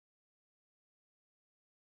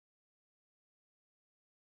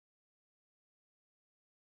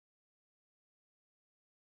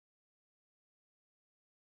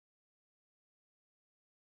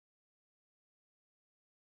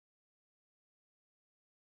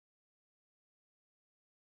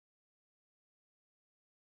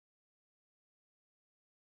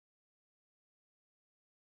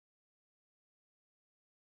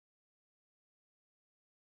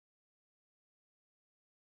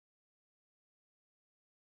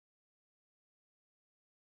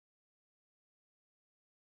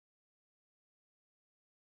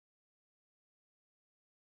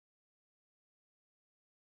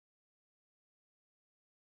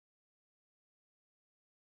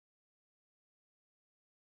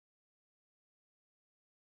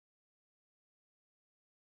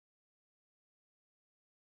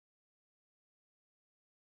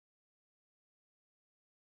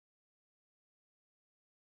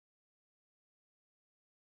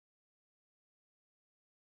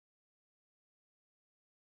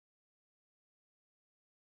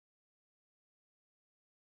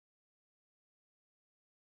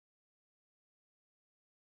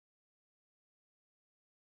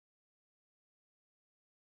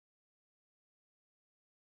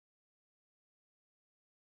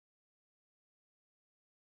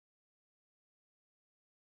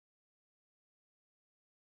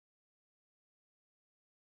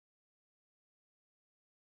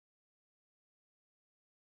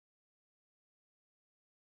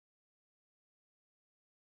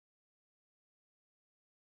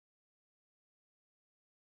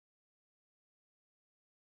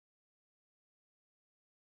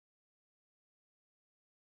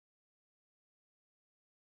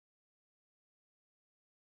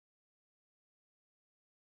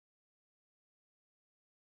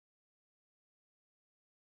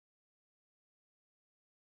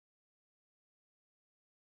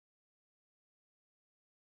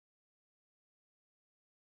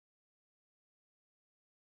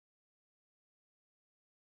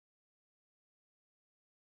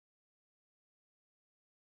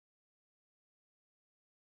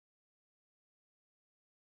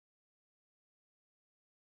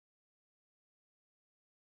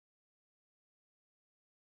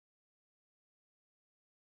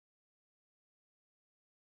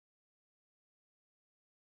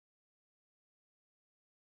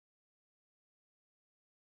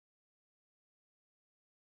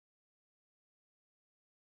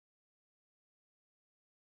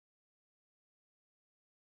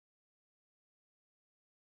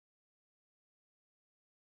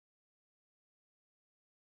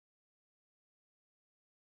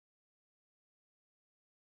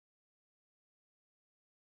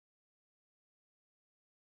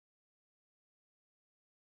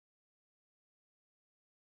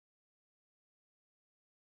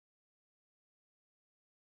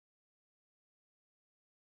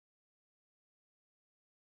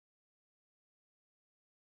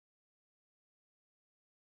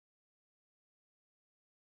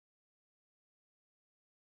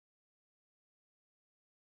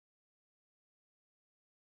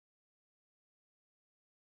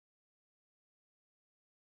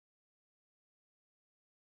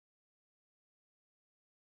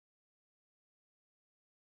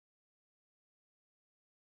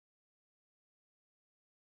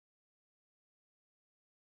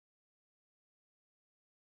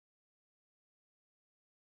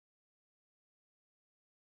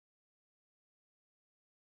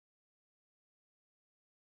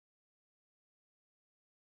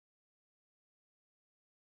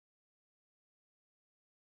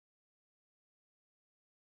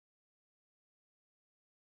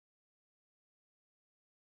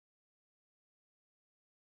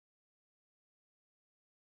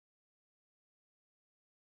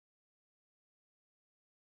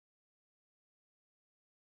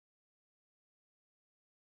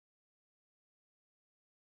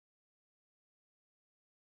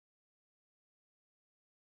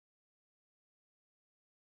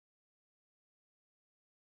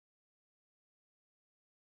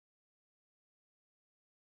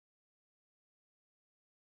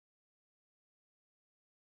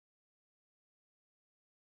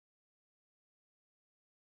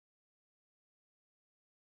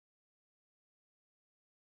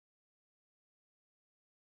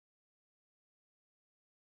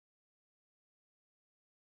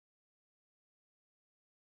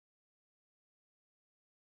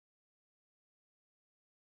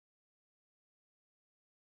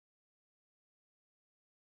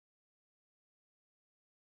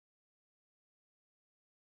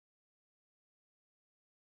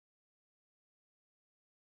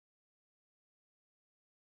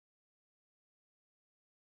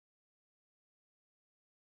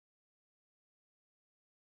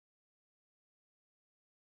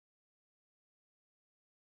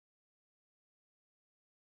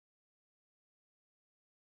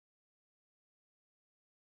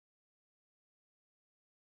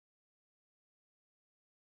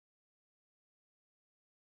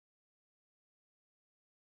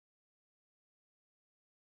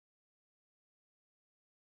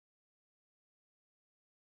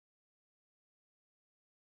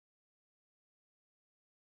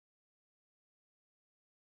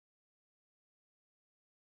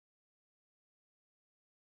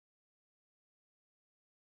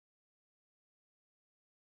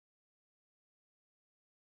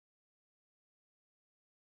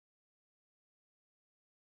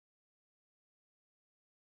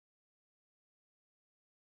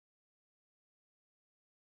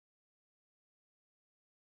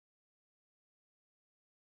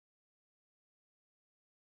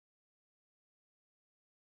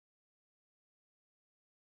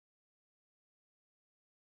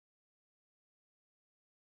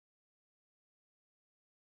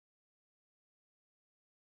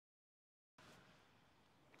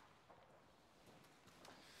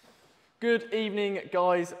Good evening,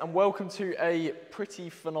 guys, and welcome to a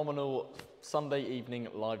pretty phenomenal Sunday evening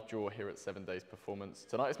live draw here at 7 Days Performance.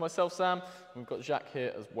 Tonight it's myself, Sam, and we've got Jacques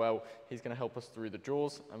here as well. He's going to help us through the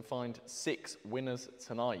draws and find 6 winners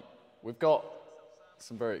tonight. We've got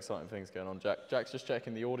some very exciting things going on, Jack. Jack's just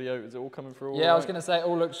checking the audio. Is it all coming through all right? I was going to say it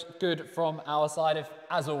all looks good from our side.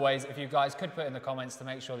 As always, if you guys could put in the comments to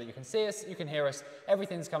make sure that you can see us, you can hear us,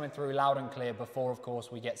 everything's coming through loud and clear before, of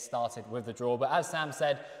course, we get started with the draw. But as Sam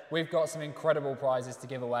said, we've got some incredible prizes to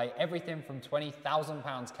give away. Everything from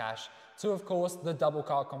 £20,000 cash to, of course, the double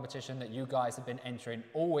car competition that you guys have been entering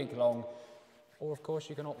all week long. Or, of course,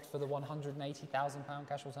 you can opt for the £180,000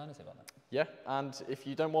 cash alternative on it. Yeah, and if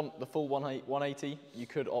you don't want the full 180, you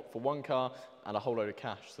could opt for one car and a whole load of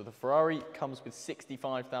cash. So the Ferrari comes with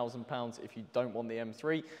 £65,000 if you don't want the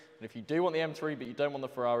M3. And if you do want the M3 but you don't want the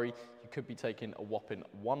Ferrari, you could be taking a whopping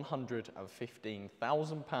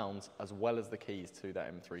 £115,000 as well as the keys to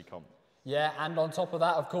that M3 comp. Yeah, and on top of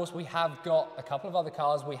that, of course, we have got a couple of other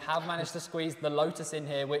cars. We have managed to squeeze the Lotus in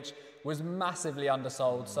here, which was massively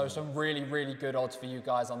undersold. So some really, really good odds for you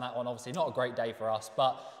guys on that one. Obviously, not a great day for us,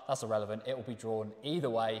 but that's irrelevant. It will be drawn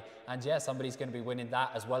either way. And yeah, somebody's going to be winning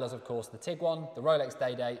that, as well as, of course, the Tiguan, the Rolex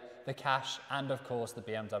Day Date, the cash, and, of course, the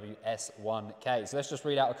BMW S1000R. So let's just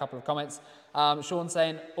read out a couple of comments. Sean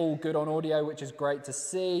saying, all good on audio, which is great to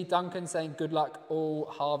see. Duncan saying, good luck all.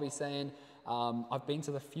 Harvey saying, I've been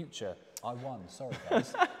to the future. I won, sorry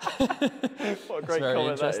guys. What a great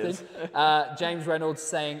comment that is. James Reynolds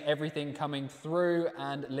saying everything coming through,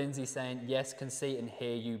 and Lindsay saying yes, can see and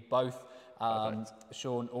hear you both.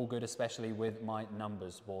 Sean, all good, especially with my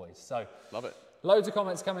numbers, boys. So love it. Loads of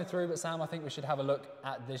comments coming through, but Sam, I think we should have a look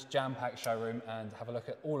at this jam-packed showroom and have a look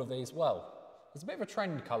at all of these. Well, there's a bit of a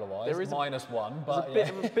trend colour-wise, -1, but there's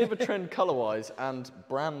a bit of a trend colour-wise and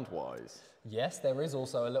brand-wise. Yes, there is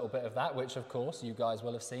also a little bit of that, which of course you guys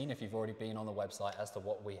will have seen if you've already been on the website as to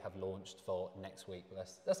what we have launched for next week.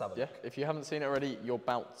 Let's have a look. Yeah, if you haven't seen it already, you're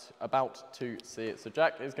about to see it. So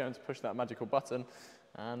Jack is going to push that magical button,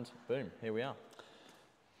 and boom, here we are.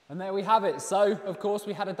 And there we have it. So, of course,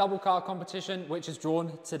 we had a double car competition, which is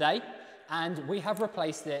drawn today. And we have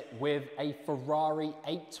replaced it with a Ferrari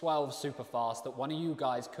 812 Superfast that one of you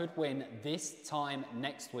guys could win this time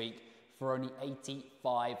next week for only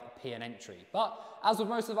 85p an entry. But as with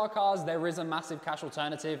most of our cars, there is a massive cash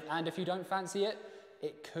alternative. And if you don't fancy it,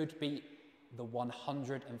 it could be the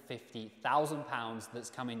 £150,000 that's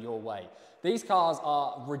coming your way. These cars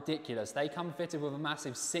are ridiculous. They come fitted with a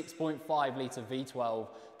massive 6.5 litre V12.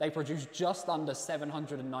 They produce just under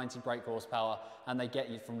 790 brake horsepower, and they get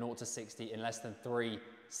you from 0 to 60 in less than 3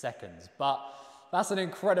 seconds. But that's an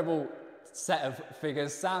incredible set of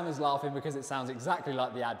figures. Sam is laughing because it sounds exactly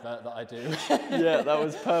like the advert that I do. Yeah, that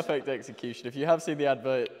was perfect execution. If you have seen the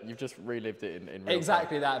advert, you've just relived it in real time.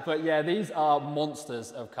 Exactly that. But yeah, these are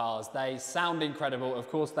monsters of cars. They sound incredible. Of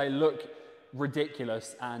course, they look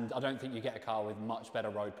ridiculous, and I don't think you get a car with much better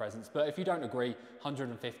road presence. But if you don't agree,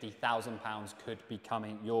 £150,000 could be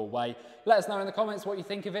coming your way. Let us know in the comments what you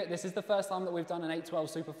think of it. This is the first time that we've done an 812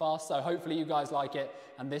 Superfast, so hopefully you guys like it,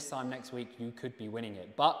 and this time next week you could be winning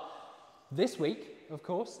it. But this week, of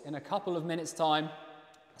course, in a couple of minutes' time,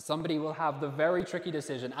 somebody will have the very tricky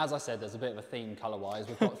decision. As I said, there's a bit of a theme colour-wise.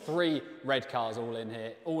 We've got 3 red cars all in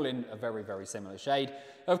here, all in a very, very similar shade.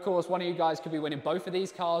 Of course, one of you guys could be winning both of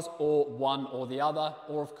these cars, or one or the other,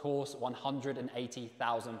 or of course,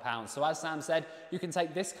 £180,000. So as Sam said, you can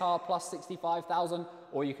take this car plus 65,000,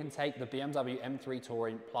 or you can take the BMW M3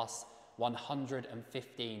 Touring plus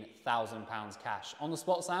 £115,000 cash. On the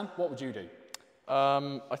spot, Sam, what would you do?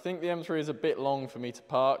 I think the M3 is a bit long for me to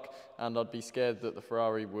park, and I'd be scared that the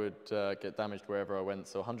Ferrari would get damaged wherever I went,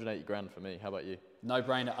 so 180 grand for me. How about you? No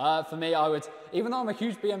brainer. For me, I would, even though I'm a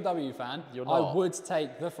huge BMW fan, I would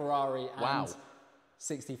take the Ferrari and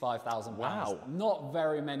 £65,000. Wow. Not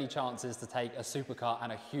very many chances to take a supercar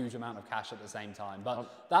and a huge amount of cash at the same time. But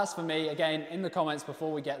that's for me. Again, in the comments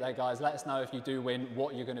before we get there, guys, let us know if you do win,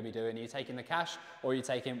 what you're going to be doing. Are you taking the cash, or are you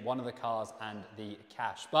taking one of the cars and the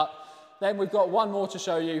cash? But then we've got one more to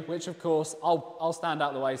show you, which of course, I'll stand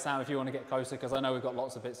out the way, Sam, if you want to get closer, because I know we've got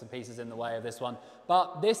lots of bits and pieces in the way of this one.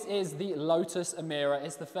 But this is the Lotus Emira.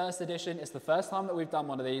 It's the first edition. It's the first time that we've done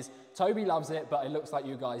one of these. Toby loves it, but it looks like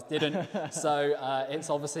you guys didn't. So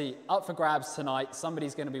it's obviously up for grabs tonight.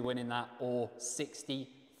 Somebody's going to be winning that, or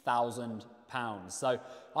 £60,000. So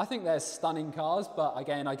I think they're stunning cars, but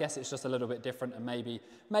again, I guess it's just a little bit different, and maybe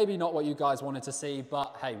not what you guys wanted to see.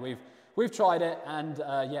 But hey, we've tried it, and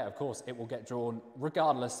yeah, of course, it will get drawn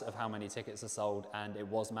regardless of how many tickets are sold, and it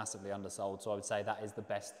was massively undersold, so I would say that is the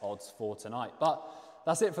best odds for tonight. But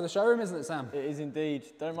that's it for the showroom, isn't it, Sam? It is indeed.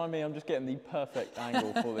 Don't mind me, I'm just getting the perfect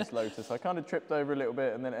angle for this Lotus. I kind of tripped over a little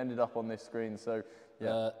bit and then ended up on this screen, so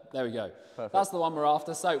yeah. There we go. Perfect. That's the one we're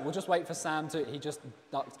after. So we'll just wait for Sam to, he just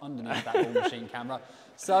ducked underneath that ball machine camera.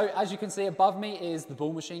 So as you can see above me is the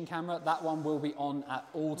ball machine camera. That one will be on at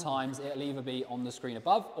all times. It'll either be on the screen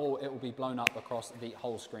above or it will be blown up across the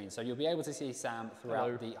whole screen. So you'll be able to see Sam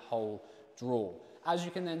throughout the whole draw. As you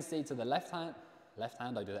can then see to the left hand, I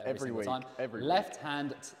do that every single time.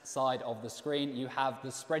 Left-hand side of the screen, you have the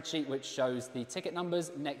spreadsheet which shows the ticket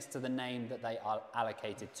numbers next to the name that they are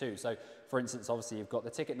allocated to. So for instance, obviously you've got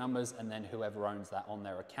the ticket numbers and then whoever owns that on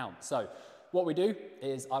their account. So what we do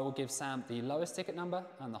is I will give Sam the lowest ticket number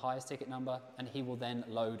and the highest ticket number, and he will then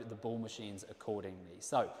load the ball machines accordingly.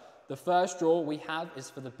 So the first draw we have is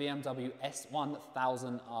for the BMW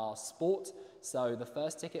S1000R Sport. So the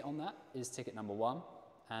first ticket on that is ticket number 1,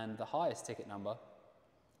 and the highest ticket number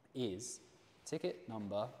is ticket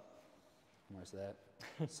number, almost there,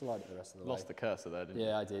 slide it the rest of the way. Lost the cursor there, didn't you?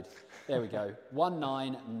 Yeah, I did. There we go,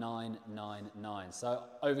 19999. So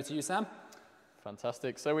over to you, Sam.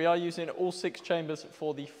 Fantastic. So we are using all 6 chambers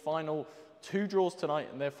for the final 2 draws tonight,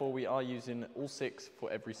 and therefore we are using all 6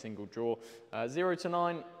 for every single draw. 0 to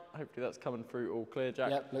 9, hopefully that's coming through all clear,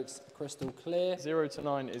 Jack. Yep, looks crystal clear. 0 to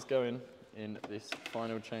 9 is going in this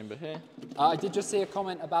final chamber here. I did just see a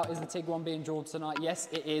comment about is the Tiguan being drawn tonight? Yes,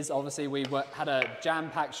 it is. Obviously, we had a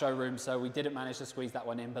jam-packed showroom, so we didn't manage to squeeze that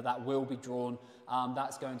one in, but that will be drawn.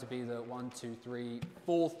 That's going to be the 1, 2, 3,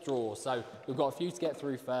 4th draw. So we've got a few to get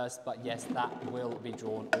through first, but yes, that will be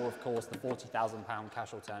drawn, or of course the £40,000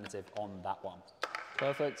 cash alternative on that one.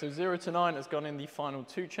 Perfect. So 0 to 9 has gone in the final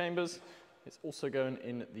 2 chambers. It's also going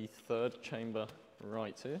in the 3rd chamber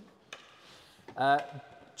right here.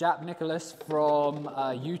 Jap Nicholas from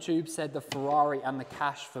YouTube said the Ferrari and the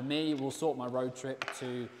cash for me will sort my road trip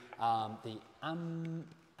to the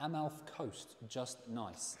Amalfi Coast. Just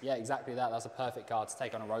nice. Yeah, exactly that. That's a perfect car to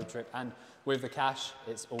take on a road trip. And with the cash,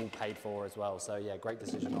 it's all paid for as well. So yeah, great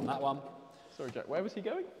decision on that one. Sorry, Jack, where was he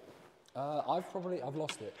going? I've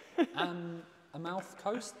lost it. Amalfi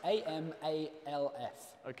Coast,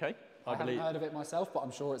 A-M-A-L-F. Okay. I haven't heard of it myself, but I'm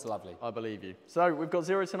sure it's lovely. I believe you. So we've got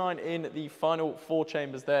 0 to 9 in the final 4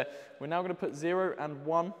 chambers there. We're now going to put 0 and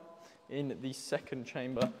 1 in the 2nd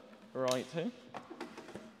chamber right here.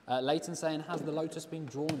 Leighton saying, has the Lotus been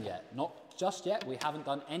drawn yet? Not just yet. We haven't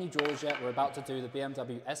done any draws yet. We're about to do the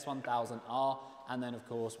BMW S1000R, and then of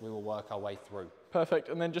course we will work our way through. Perfect,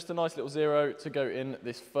 and then just a nice little 0 to go in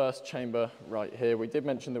this 1st chamber right here. We did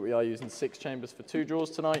mention that we are using 6 chambers for 2 draws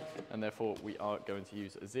tonight, and therefore we are going to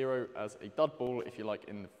use a 0 as a dud ball, if you like,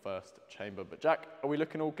 in the 1st chamber. But Jack, are we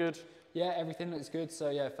looking all good? Yeah, everything looks good. So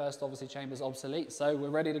yeah, first obviously chamber's obsolete, so we're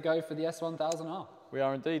ready to go for the S1000R. We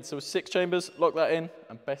are indeed. So 6 chambers, lock that in,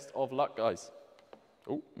 and best of luck, guys.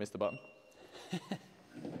 Oh, missed the button.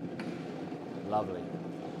 Lovely.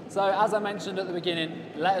 So as I mentioned at the beginning,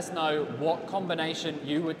 let us know what combination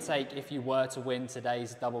you would take if you were to win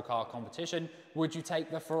today's double car competition. Would you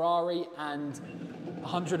take the Ferrari and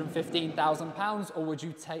 £115,000, or would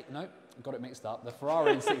you take, no, got it mixed up, the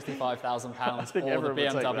Ferrari and £65,000 or the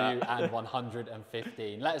BMW and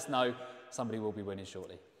 115. Let us know, somebody will be winning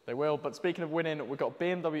shortly. They will, but speaking of winning, we've got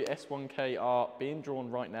BMW S1000R being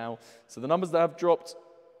drawn right now. So the numbers that have dropped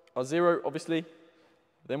are 0, obviously.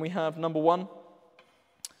 Then we have number 1.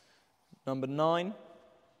 Number 9,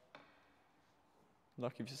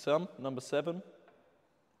 lucky for some, number 7,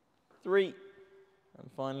 3,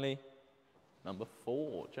 and finally, number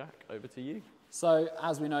 4. Jack, over to you. So,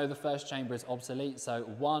 as we know, the 1st chamber is obsolete, so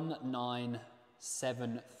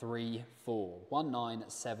 19734.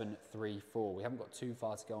 19734. We haven't got too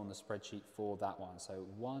far to go on the spreadsheet for that one, so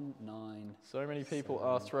 19. So many people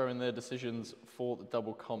are throwing their decisions for the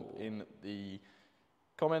double comp in the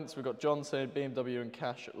comments. We've got John saying BMW and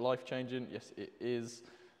cash life-changing. Yes, it is.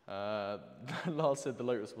 Lars said the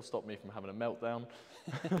Lotus will stop me from having a meltdown.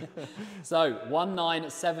 So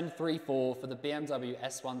 19734 for the BMW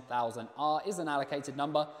S1000R is an allocated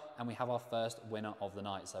number, and we have our first winner of the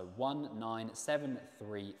night. So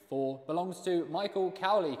 19734 belongs to Michael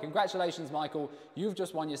Cowley. Congratulations, Michael. You've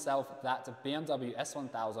just won yourself that BMW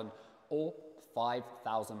S1000 or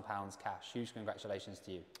 £5,000 cash. Huge congratulations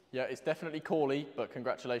to you. Yeah, it's definitely Corley, but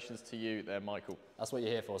congratulations to you there, Michael. That's what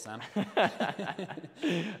you're here for, Sam.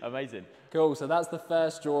 Amazing. Cool, so that's the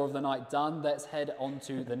first draw of the night done. Let's head on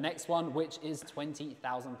to the next one, which is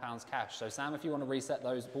 £20,000 cash. So Sam, if you want to reset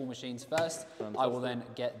those ball machines first, fantastic. I will then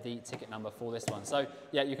get the ticket number for this one. So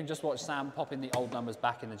yeah, you can just watch Sam pop in the old numbers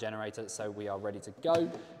back in the generator, so we are ready to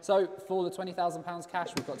go. So for the £20,000 cash,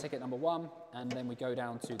 we've got ticket number 1, and then we go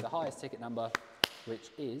down to the highest ticket number, which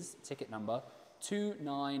is ticket number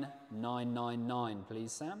 29999,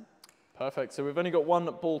 please, Sam. Perfect. So we've only got one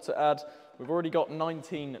ball to add. We've already got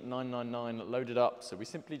 19999 loaded up. So we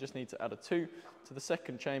simply just need to add a 2 to the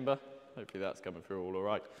second chamber. Hopefully that's coming through all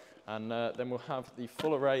right. And then we'll have the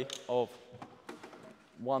full array of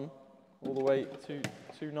 1 all the way to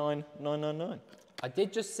 29999. I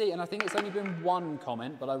did just see, and I think it's only been one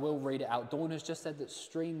comment, but I will read it out. Dawn has just said that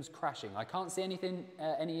stream's crashing. I can't see anything,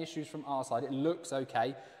 any issues from our side. It looks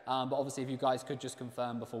okay, but obviously if you guys could just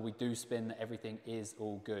confirm before we do spin that everything is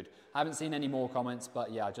all good. I haven't seen any more comments,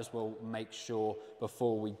 but yeah, I just will make sure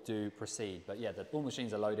before we do proceed. But yeah, the ball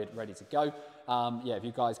machines are loaded, ready to go. Yeah, if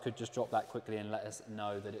you guys could just drop that quickly and let us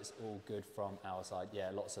know that it's all good from our side.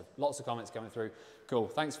 Yeah, lots of comments coming through. Cool.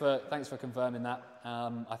 Thanks for confirming that.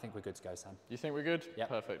 I think we're good to go, Sam. You think we're good? Yeah.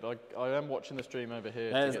 Perfect. I am watching the stream over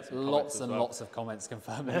here. There's to get some lots and lots of comments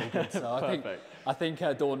confirming all good. So I think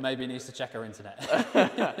Dawn maybe needs to check her internet.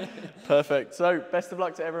 Perfect. So best of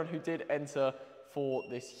luck to everyone who did enter for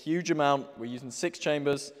this huge amount. We're using 6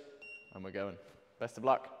 chambers and we're going. Best of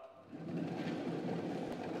luck.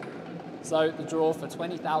 So the draw for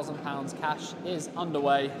 £20,000 cash is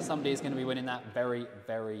underway. Somebody is going to be winning that very,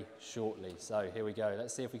 very shortly. So here we go.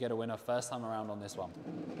 Let's see if we get a winner first time around on this one.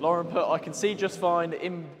 Lauren put, I can see just fine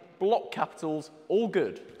in block capitals, all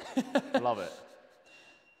good. Love it.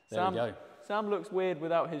 There we go. Sam looks weird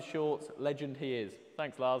without his shorts. Legend he is.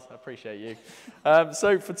 Thanks, Lars. I appreciate you.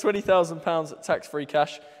 So for £20,000 tax-free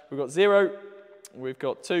cash, we've got 0, we've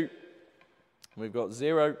got 2, we've got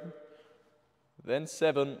 0, then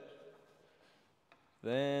 7,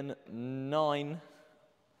 then 9,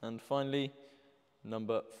 and finally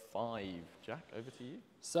number 5. Jack, over to you.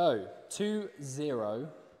 So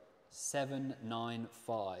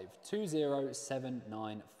 20795.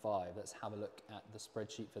 20795. Let's have a look at the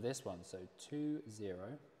spreadsheet for this one. So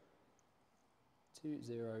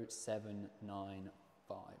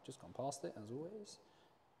 20795. Just gone past it as always.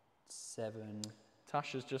 7.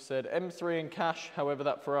 Tash has just said M3 in cash, however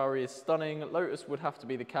that Ferrari is stunning. Lotus would have to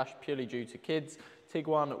be the cash purely due to kids.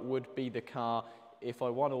 Tiguan would be the car. If I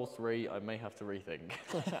won all 3, I may have to rethink.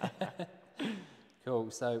 Cool,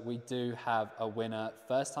 so we do have a winner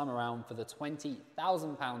first time around for the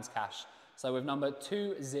 £20,000 cash. So with number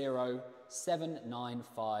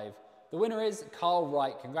 20795, the winner is Carl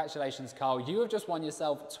Wright. Congratulations, Carl. You have just won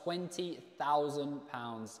yourself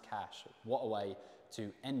 £20,000 cash. What a way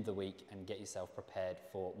to end the week and get yourself prepared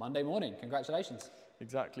for Monday morning. Congratulations.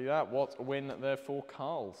 Exactly that. What a win there for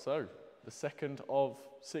Carl. So the second of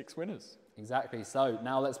 6 winners. Exactly. So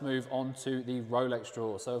now let's move on to the Rolex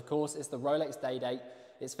draw. So of course it's the Rolex day date.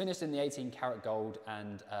 It's finished in the 18 karat gold,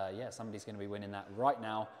 and yeah, somebody's going to be winning that right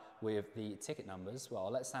now with the ticket numbers. Well,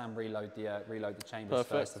 I'll let Sam reload the chambers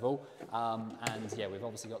first of all. And yeah, we've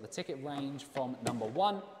obviously got the ticket range from number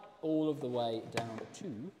 1 all of the way down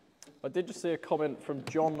to... I did just see a comment from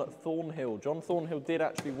John Thornhill. John Thornhill did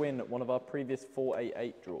actually win one of our previous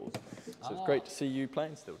 488 draws. So it's great to see you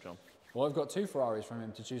playing still, John. Well, I've got 2 Ferraris from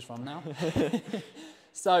him to choose from now.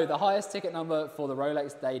 So the highest ticket number for the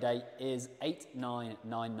Rolex day date is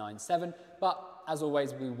 89997. But as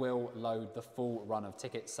always, we will load the full run of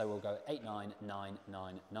tickets. So we'll go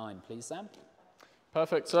 89999, please, Sam.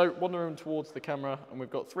 Perfect. So wandering towards the camera, and we've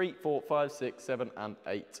got 3, 4, 5, 6, 7, and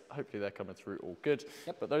 8. Hopefully they're coming through all good.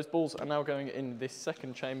 Yep. But those balls are now going in this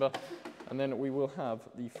second chamber, and then we will have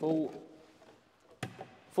the full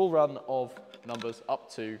run of numbers up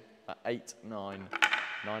to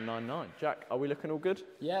 89999. Jack, are we looking all good?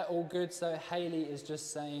 Yeah, all good. So Haley is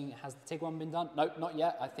just saying, has the Tiguan been done? Nope, not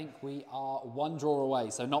yet. I think we are 1 draw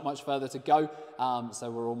away, so not much further to go. So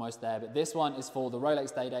we're almost there. But this one is for the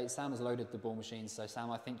Rolex day date. Sam has loaded the ball machines. So Sam,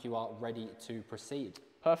 I think you are ready to proceed.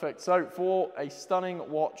 Perfect. So for a stunning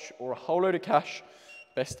watch or a whole load of cash,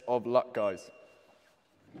 best of luck, guys.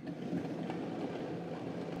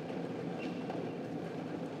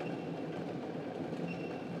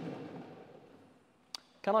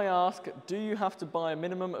 Can I ask, do you have to buy a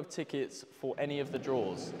minimum of tickets for any of the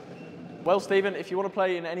draws? Well, Stephen, if you want to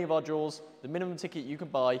play in any of our draws, the minimum ticket you can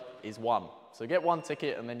buy is 1. So get 1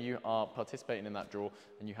 ticket and then you are participating in that draw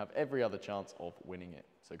and you have every other chance of winning it.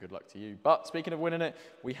 So good luck to you. But speaking of winning it,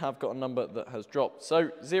 we have got a number that has dropped.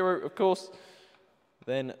 So 0, of course,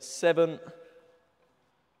 then 7,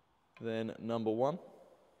 then number 1.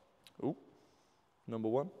 Ooh, number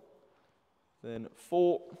 1. Then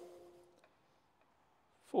 4.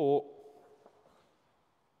 4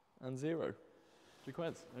 and 0.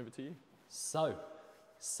 Jaquez, over to you. So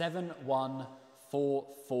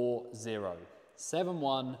 71440.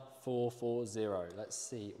 71440. Let's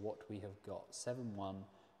see what we have got.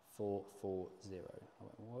 71440. I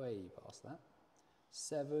went way past that.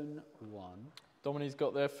 71440. Domini's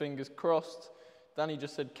got their fingers crossed. Danny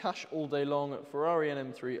just said cash all day long. Ferrari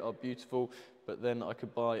and M3 are beautiful, but then I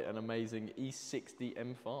could buy an amazing E60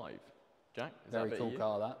 M5. Jack, is Very that a bit cool of you?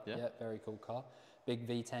 car, that. Yeah? Yeah, very cool car. Big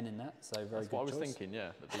V10 in that, so very That's good what I was choice. thinking,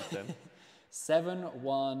 yeah, the V10.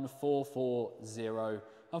 71440.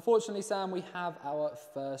 Unfortunately, Sam, we have our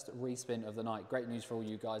first respin of the night. Great news for all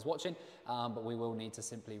you guys watching, but we will need to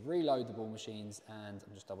simply reload the ball machines, and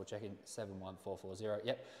I'm just double checking, 71440,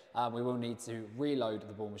 yep. We will need to reload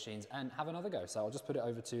the ball machines and have another go. So I'll just put it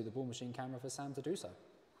over to the ball machine camera for Sam to do so.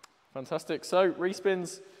 Fantastic. So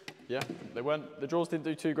respins, yeah, the draws didn't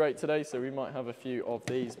do too great today, so we might have a few of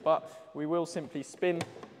these, but we will simply spin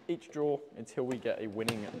each draw until we get a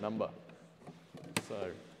winning number. So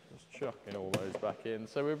just chucking all those back in.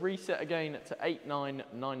 So we've reset again to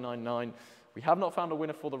 89999. We have not found a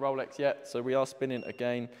winner for the Rolex yet, so we are spinning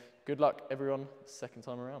again. Good luck, everyone, second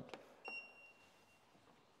time around.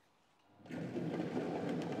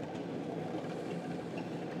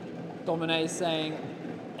 Domine saying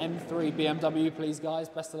M3 BMW, please, guys.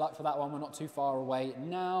 Best of luck for that one. We're not too far away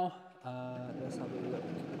now. Let's have a look.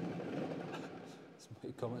 Some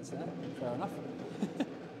good comments there. Fair enough.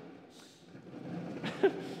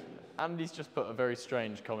 Andy's just put a very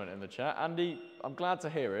strange comment in the chat. Andy, I'm glad to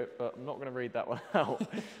hear it, but I'm not going to read that one out.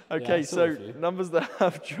 Okay, Yeah, so numbers that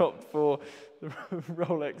have dropped for the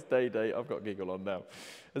Rolex day date. I've got a giggle on now.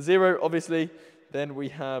 A 0, obviously. Then we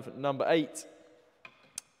have number 8.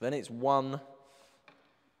 Then it's 1,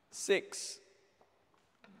 6,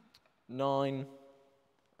 9,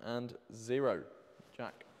 and 0.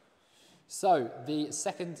 Jack. So the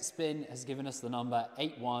second spin has given us the number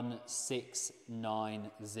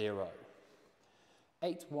 81690.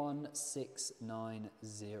 81690.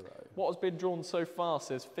 What has been drawn so far,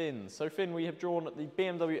 says Finn. So Finn, we have drawn the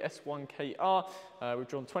BMW S1000R. We've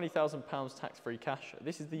drawn £20,000 tax-free cash.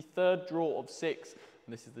 This is the third draw of 6,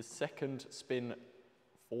 and this is the second spin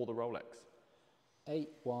for the Rolex.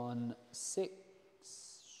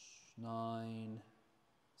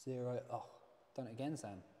 81690. Oh, done it again,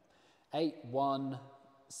 Sam.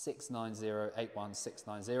 81690,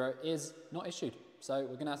 81690 is not issued. So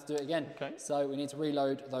we're going to have to do it again. Okay. So we need to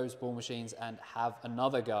reload those ball machines and have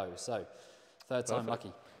another go. So third time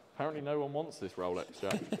lucky. Apparently no one wants this Rolex,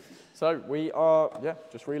 Jack. So we are,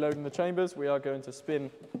 just reloading the chambers. We are going to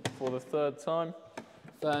spin for the third time.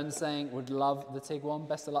 Fern saying would love the Tiguan.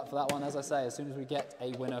 Best of luck for that one. As I say, as soon as we get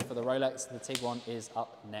a winner for the Rolex, the Tiguan is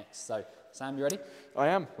up next. So Sam, you ready? I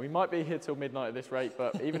am. We might be here till midnight at this rate,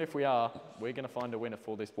 but even if we are, we're going to find a winner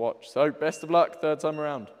for this watch. So best of luck, third time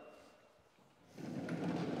around.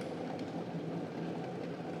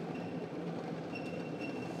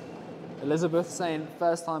 Elizabeth saying,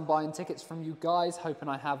 first time buying tickets from you guys, hoping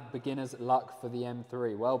I have beginner's luck for the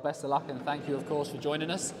M3. Well, best of luck and thank you, of course, for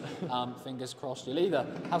joining us. Fingers crossed you'll either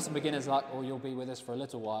have some beginner's luck or you'll be with us for a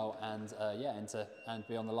little while and, enter and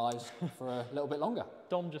be on the lives for a little bit longer.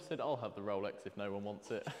 Dom just said, I'll have the Rolex if no one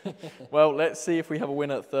wants it. Well, let's see if we have a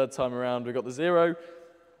winner third time around. We've got the 0,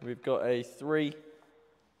 we've got a 3,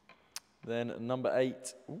 then number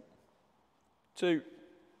 8, 2,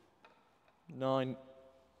 9,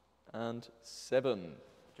 and 7.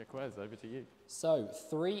 Jaquez, over to you. So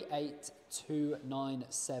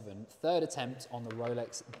 38297, third attempt on the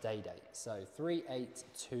Rolex day date. So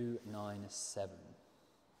 38297.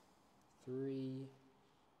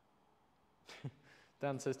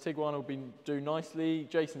 Dan says Tiguan will do nicely.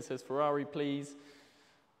 Jason says Ferrari, please.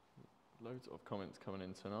 Loads of comments coming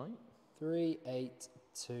in tonight.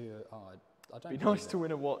 382. Oh, I don't. Be nice to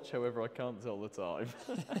win a watch, however, I can't tell the time.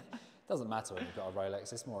 Doesn't matter when you've got a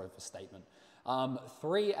Rolex, it's more of a statement.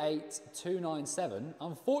 38297,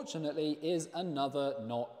 unfortunately, is another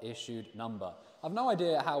not issued number. I've no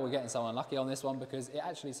idea how we're getting so unlucky on this one because it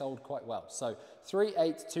actually sold quite well. So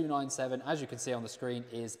 38297, as you can see on the screen,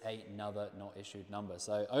 is another not issued number.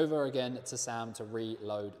 So over again to Sam to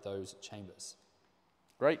reload those chambers.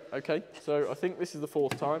 Great, okay. So I think this is the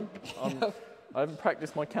 4th time. I haven't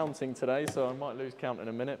practiced my counting today, so I might lose count in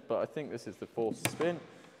a minute, but I think this is the 4th spin.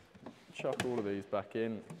 Chuck all of these back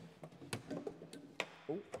in.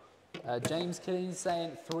 James Killian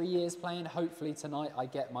saying 3 years playing. Hopefully tonight I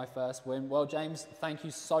get my first win. Well, James, thank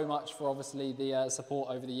you so much for obviously the support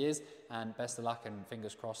over the years, and best of luck and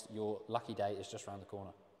fingers crossed your lucky day is just around the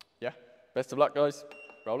corner. Yeah, best of luck, guys.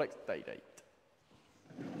 Rolex day date.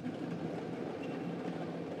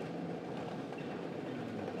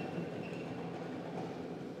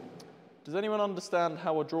 Does anyone understand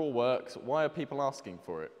how a draw works? Why are people asking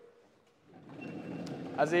for it?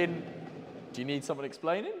 As in, do you need someone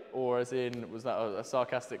explaining? Or as in, was that a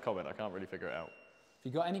sarcastic comment? I can't really figure it out. If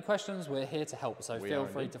you've got any questions, we're here to help. So feel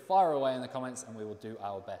free to fire away in the comments and we will do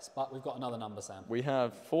our best. But we've got another number, Sam. We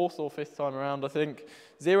have 4th or 5th time around, I think.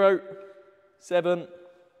 0, 7,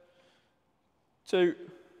 2,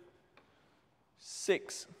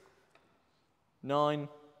 6, 9,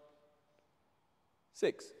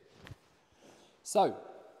 6. So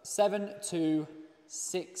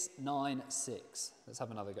 72696. Let's have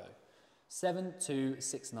another go.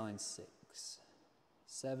 72696.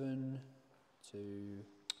 7, 2.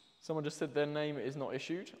 Someone just said their name is not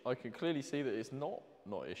issued. I can clearly see that it's not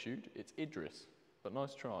issued. It's Idris, but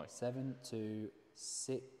nice try.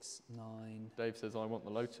 72696. Dave says I want the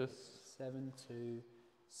Lotus.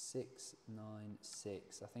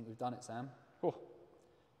 72696. I think we've done it, Sam. Oh.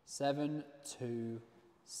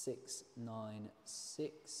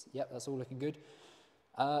 72696. Yep, that's all looking good.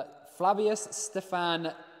 Flavius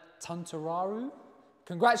Stefan Tantararu.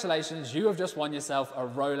 Congratulations, you have just won yourself a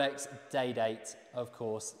Rolex day date, of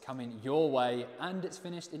course, coming your way, and it's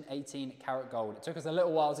finished in 18 karat gold. It took us a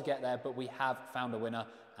little while to get there, but we have found a winner,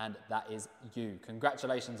 and that is you.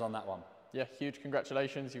 Congratulations on that one. Yeah, huge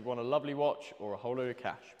congratulations. You've won a lovely watch or a whole load of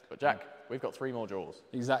cash. But Jack, we've got 3 more draws.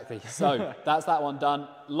 Exactly. So that's that one done.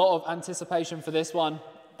 A lot of anticipation for this one.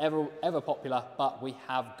 Ever popular, but we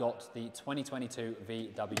have got the 2022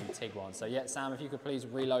 VW Tiguan. So yeah, Sam, if you could please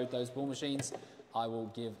reload those ball machines, I will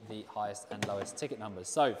give the highest and lowest ticket numbers.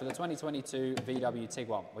 So for the 2022 VW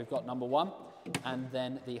Tiguan, we've got number 1, and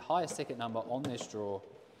then the highest ticket number on this draw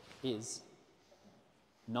is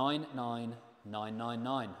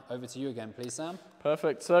 99999. Over to you again, please, Sam.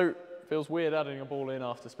 Perfect. So feels weird adding a ball in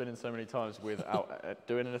after spinning so many times without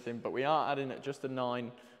doing anything, but we are adding just a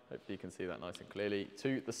 9. Hopefully you can see that nice and clearly,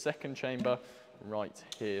 to the second chamber right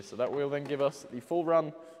here. So that will then give us the full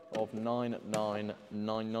run of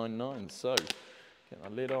 99999. So get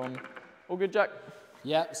that lid on. All good, Jack?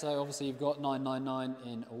 Yeah, so obviously you've got 999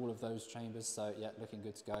 in all of those chambers. So yeah, looking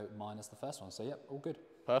good to go, minus the first one. So yeah, all good.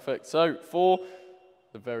 Perfect. So for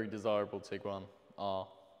the very desirable Tiguan R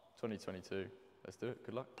 2022, let's do it.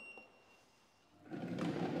 Good luck.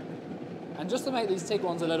 And just to make these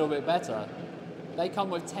Tiguans a little bit better, they come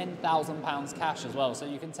with £10,000 cash as well. So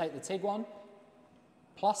you can take the Tiguan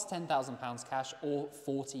plus £10,000 cash or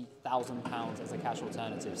 £40,000 as a cash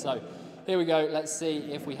alternative. So here we go. Let's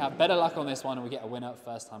see if we have better luck on this one and we get a winner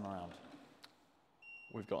first time around.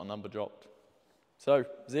 We've got a number dropped. So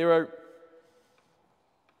 0,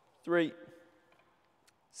 3,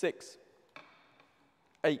 6,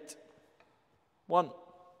 8, 1,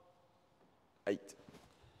 8.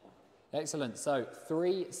 Excellent. So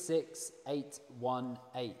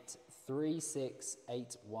 36818.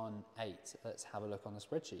 36818. Let's have a look on the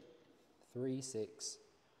spreadsheet.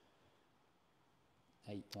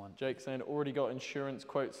 36818. Jake saying already got insurance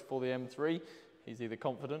quotes for the M3. He's either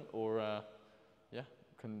confident or yeah,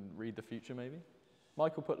 can read the future maybe.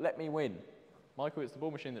 Michael put let me win. Michael, it's the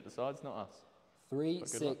ball machine that decides, not us.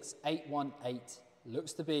 36818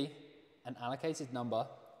 looks to be an allocated number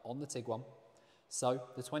on the Tiguan. So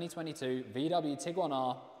the 2022 VW Tiguan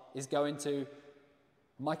R is going to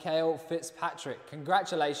Michael Fitzpatrick.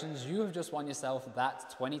 Congratulations, you have just won yourself that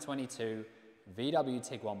 2022 VW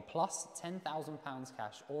Tiguan plus £10,000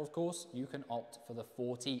 cash, or of course you can opt for the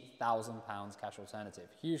 £40,000 cash alternative.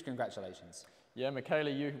 Huge congratulations. Yeah, Michaela,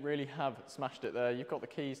 you really have smashed it there. You've got the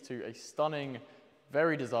keys to a stunning,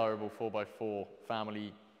 very desirable 4x4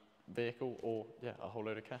 family vehicle, or yeah, a whole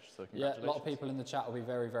load of cash. So congratulations. Yeah, a lot of people in the chat will be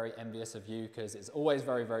very, very envious of you because it's always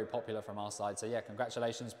very, very popular from our side. So yeah,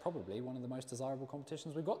 congratulations. Probably one of the most desirable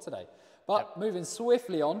competitions we've got today. But moving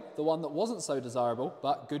swiftly on, the one that wasn't so desirable,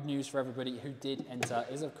 but good news for everybody who did enter,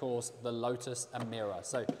 is of course the Lotus Emira.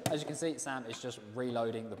 So as you can see, Sam is just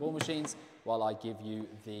reloading the ball machines while I give you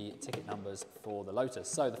the ticket numbers for the Lotus.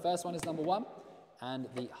 So the first one is number 1, and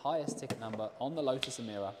the highest ticket number on the Lotus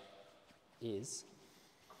Emira is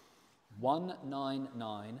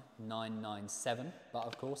 199997, but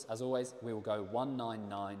of course, as always, we will go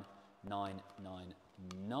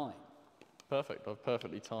 199999. Perfect. I've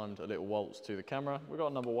perfectly timed a little waltz to the camera. We've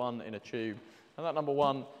got number 1 in a tube, and that number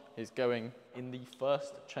 1 is going in the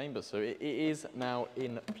first chamber. So it is now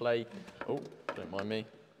in play. Oh, don't mind me.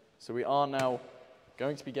 So we are now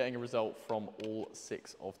going to be getting a result from all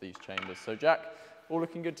 6 of these chambers. So Jack, all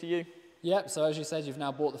looking good to you? Yep, so as you said, you've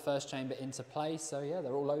now brought the first chamber into play, so yeah,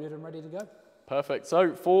 they're all loaded and ready to go. Perfect.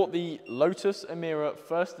 So for the Lotus Emira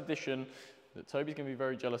first edition that Toby's going to be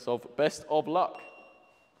very jealous of, best of luck.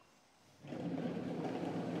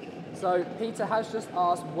 So Peter has just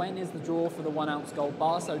asked, when is the draw for the 1 ounce gold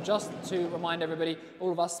bar? So just to remind everybody,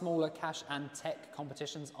 all of our smaller cash and tech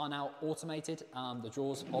competitions are now automated, the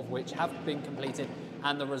draws of which have been completed,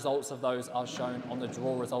 and the results of those are shown on the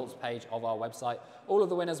draw results page of our website. All of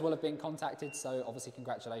the winners will have been contacted, so obviously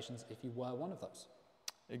congratulations if you were one of those.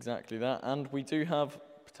 Exactly that, and we do have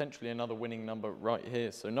potentially another winning number right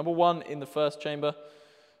here. So number 1 in the first chamber,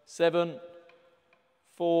 7,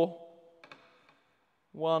 4,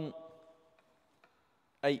 1,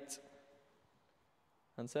 8,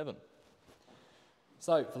 and 7.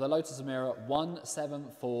 So for the Lotus Emira,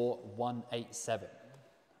 174187.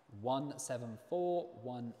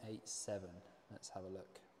 174187. Let's have a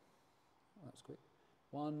look. Oh, that's quick.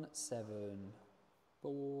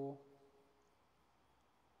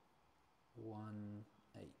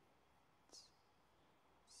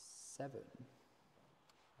 174,187.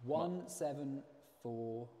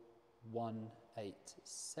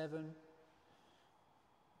 174187.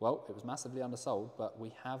 Well, it was massively undersold, but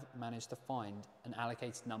we have managed to find an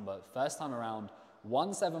allocated number. First time around,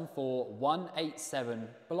 174187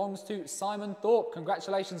 belongs to Simon Thorpe.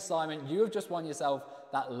 Congratulations, Simon. You have just won yourself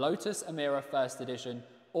that Lotus Emira First Edition,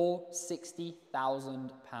 or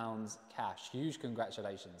 £60,000 cash. Huge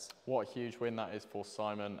congratulations. What a huge win that is for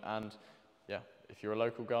Simon. And yeah, if you're a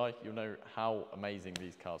local guy, you'll know how amazing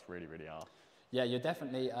these cars really, really are. Yeah, you're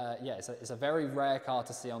definitely, yeah, it's a very rare car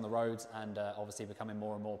to see on the roads, and obviously becoming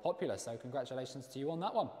more and more popular. So congratulations to you on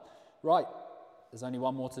that one. Right, there's only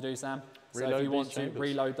one more to do, Sam. So if you want to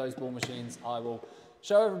reload those ball machines, I will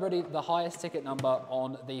show everybody the highest ticket number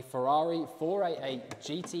on the Ferrari 488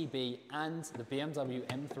 GTB and the BMW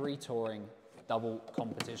M3 Touring double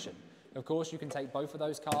competition. Of course, you can take both of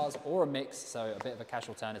those cars or a mix, so a bit of a cash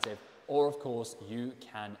alternative, or of course, you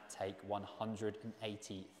can take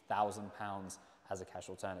 £180,000 as a cash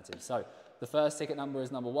alternative. So the first ticket number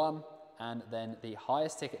is number 1, and then the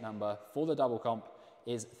highest ticket number for the double comp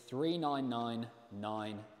is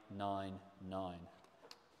 399999.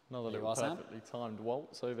 Another little perfectly timed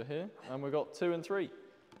waltz over here. And we've got 2 and 3.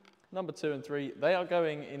 Number 2 and 3, they are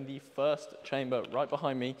going in the first chamber right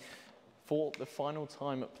behind me for the final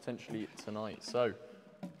time potentially tonight. So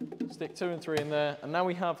stick 2 and 3 in there. And now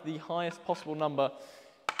we have the highest possible number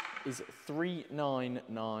is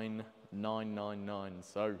 399999.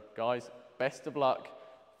 So guys, best of luck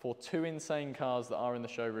for 2 insane cars that are in the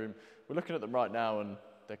showroom. We're looking at them right now and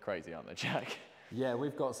they're crazy, aren't they, Jack? Yeah,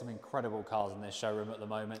 we've got some incredible cars in this showroom at the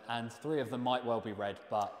moment, and 3 of them might well be red,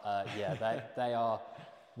 but yeah, they are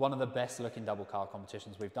one of the best looking double car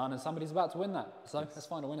competitions we've done, and somebody's about to win that. So let's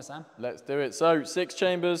find a winner, Sam. Let's do it. So 6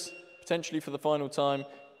 chambers, potentially for the final time.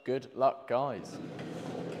 Good luck, guys.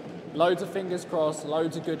 Loads of fingers crossed,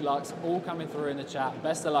 loads of good lucks, all coming through in the chat.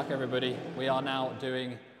 Best of luck, everybody. We are now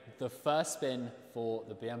doing the first spin for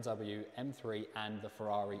the BMW M3 and the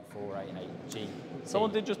Ferrari 488G.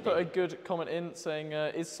 Someone did just put a good comment in saying,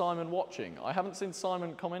 is Simon watching? I haven't seen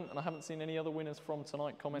Simon comment, and I haven't seen any other winners from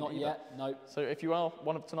tonight comment either. Not yet, no. So if you are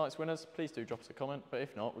one of tonight's winners, please do drop us a comment. But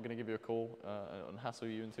if not, we're going to give you a call and hassle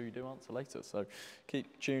you until you do answer later. So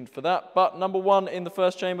keep tuned for that. But number 1 in the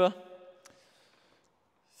first chamber,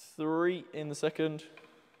 3 in the second,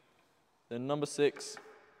 then number 6,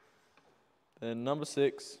 then number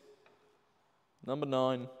 6, number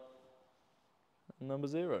 9, and number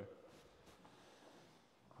 0.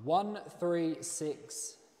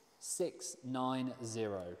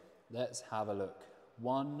 136690. Let's have a look.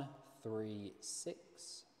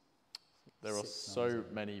 136. There are so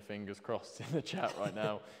many fingers crossed in the chat right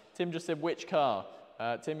now. Tim just said, which car?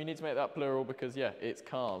 Tim, you need to make that plural because, yeah, it's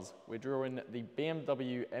cars. We're drawing the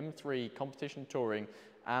BMW M3 Competition Touring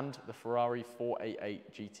and the Ferrari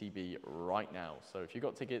 488 GTB right now. So if you've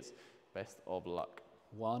got tickets, best of luck.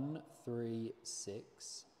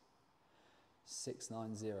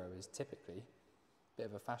 136690 is typically a bit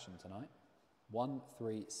of a fashion tonight.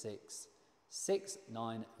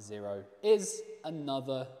 136690 is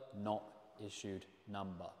another not issued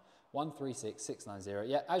number. 136690.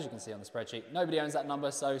 Yeah, as you can see on the spreadsheet, nobody owns that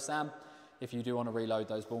number. So Sam, if you do want to reload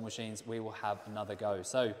those ball machines, we will have another go.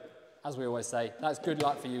 So as we always say, that's good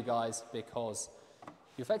luck for you guys because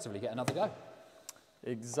you effectively get another go.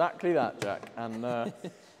 Exactly that, Jack. And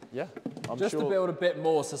yeah, I'm just sure... to build a bit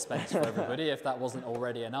more suspense for everybody, if that wasn't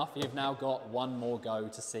already enough, you've now got one more go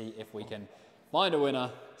to see if we can find a winner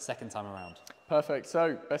second time around. Perfect.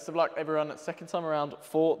 So best of luck, everyone, second time around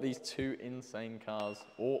for these 2 insane cars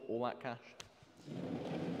or all that cash.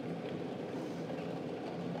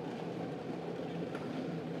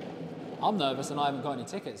 I'm nervous and I haven't got any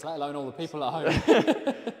tickets, let alone all the people at home.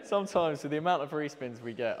 Sometimes with the amount of respins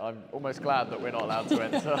we get, I'm almost glad that we're not allowed to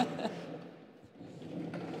enter.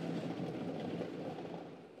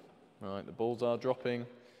 Right, the balls are dropping,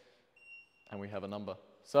 and we have a number.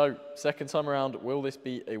 So, second time around, will this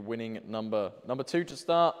be a winning number? Number 2 to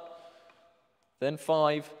start, then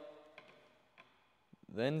 5,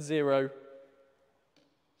 then 0,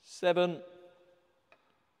 7,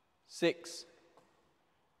 6,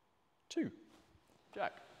 2.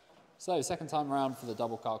 Jack. So, second time around for the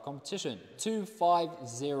double card competition.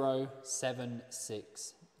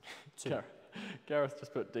 250762. Gareth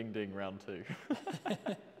just put ding ding round 2.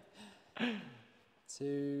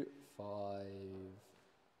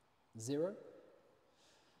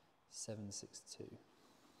 250762.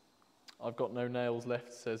 I've got no nails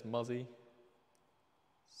left, says Muzzy.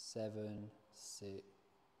 762.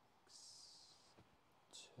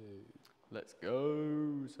 Let's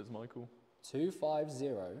go, says Michael.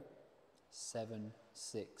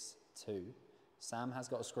 250762. Sam has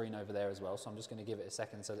got a screen over there as well, so I'm just going to give it a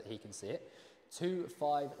second so that he can see it.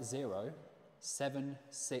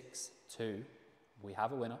 250762. We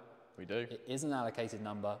have a winner. We do. It is an allocated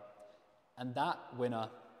number, and that winner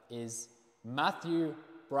is Matthew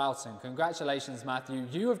Broughton. Congratulations, Matthew.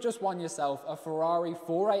 You have just won yourself a Ferrari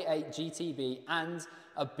 488 GTB and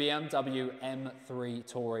a BMW M3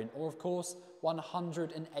 Touring, or of course,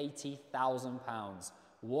 £180,000.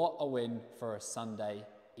 What a win for a Sunday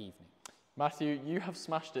evening. Matthew, you have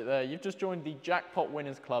smashed it there. You've just joined the Jackpot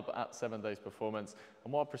Winners Club at 7 Days Performance,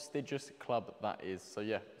 and what a prestigious club that is. So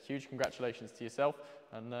yeah, huge congratulations to yourself.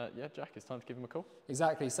 And yeah, Jack, it's time to give him a call.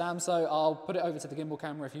 Exactly, Sam. So I'll put it over to the gimbal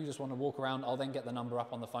camera if you just want to walk around. I'll then get the number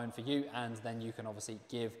up on the phone for you, and then you can obviously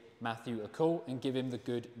give Matthew a call and give him the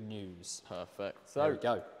good news. Perfect. So there we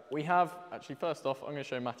go. We have, actually, first off, I'm going to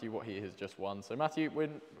show Matthew what he has just won. So Matthew,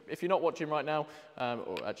 if you're not watching right now,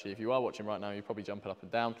 or actually if you are watching right now, you're probably jumping up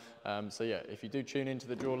and down. So yeah, if you do tune into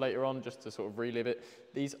the draw later on, just to sort of relive it,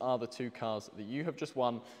 these are the 2 cars that you have just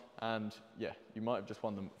won. And yeah, you might have just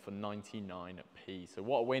won them for 99p. So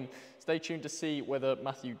what a win. Stay tuned to see whether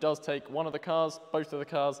Matthew does take one of the cars, both of the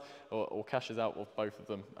cars, or cashes out of both of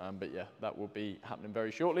them. But yeah, that will be happening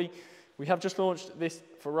very shortly. We have just launched this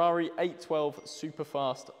Ferrari 812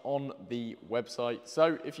 Superfast on the website.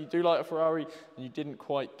 So if you do like a Ferrari and you didn't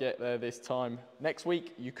quite get there this time, next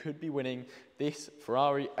week you could be winning this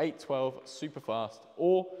Ferrari 812 Superfast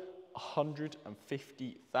or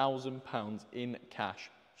 £150,000 in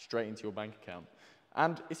cash straight into your bank account.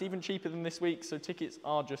 And it's even cheaper than this week, so tickets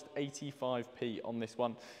are just 85p on this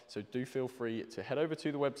one. So do feel free to head over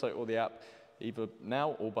to the website or the app, either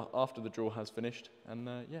now or after the draw has finished, and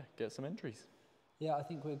yeah, get some entries. Yeah, I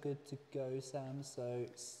think we're good to go, Sam. So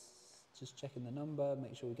just checking the number,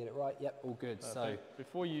 make sure we get it right. Yep, all good. So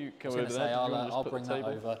before you go over there, I'll bring that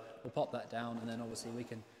over. We'll pop that down, and then obviously we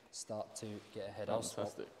can start to get ahead.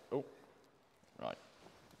 Fantastic. Oh, right.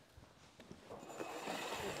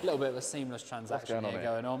 A little bit of a seamless transaction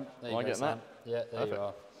going on. There you go, Sam. Yeah, there you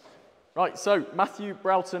are. Right, so Matthew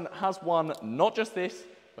Broughton has won not just this,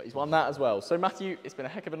 but he's won that as well. So Matthew, it's been a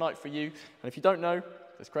heck of a night for you. And if you don't know,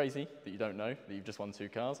 it's crazy that you don't know that you've just won 2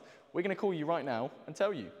 cars. We're going to call you right now and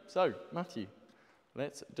tell you. So Matthew,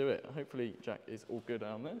 let's do it. Hopefully Jack is all good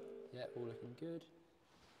down there. Yeah, all looking good.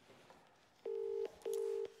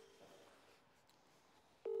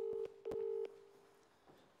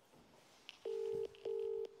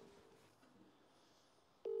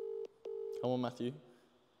 Come on, Matthew.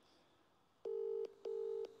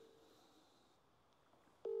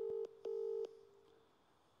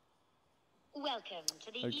 Welcome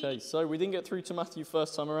to the Okay, so we didn't get through to Matthew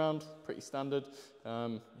first time around. Pretty standard.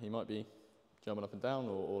 He might be jumping up and down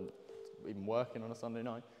or even working on a Sunday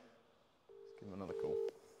night. Let's give him another call.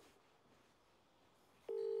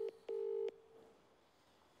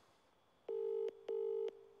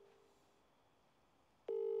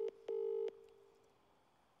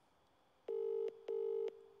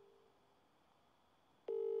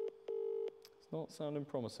 Not sounding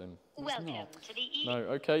promising. Welcome to the No,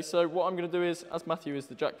 okay, so what I'm going to do is, as Matthew is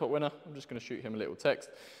the jackpot winner, I'm just going to shoot him a little text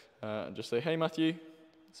and just say, hey Matthew,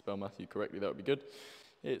 spell Matthew correctly, that would be good.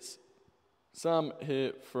 It's Sam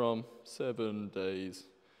here from 7 Days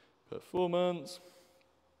Performance.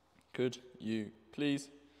 Could you please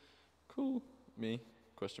call me?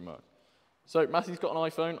 Question mark. So Matthew's got an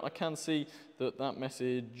iPhone. I can see that that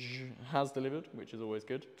message has delivered, which is always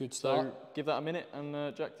good. Good start. So give that a minute.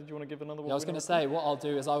 And Jack, did you want to give another one? Yeah, I was going to say, what I'll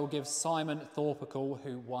do is I will give Simon Thorpe a call,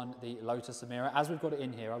 who won the Lotus Emira. As we've got it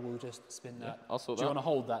in here, I will just spin that. I'll sort that. Do you want to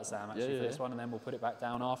hold that, Sam, actually, for this one, and then we'll put it back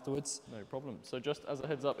down afterwards? No problem. So just as a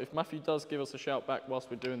heads up, if Matthew does give us a shout back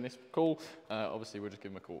whilst we're doing this call, obviously we'll just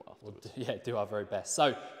give him a call afterwards. We'll do our very best.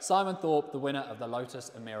 So Simon Thorpe, the winner of the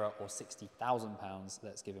Lotus Emira, or £60,000.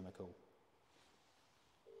 Let's give him a call.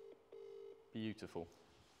 Beautiful.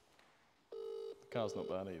 Car's not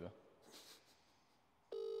bad either.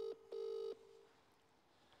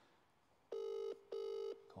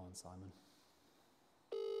 Come on, Simon.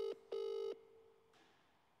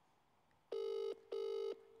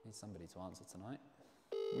 Need somebody to answer tonight.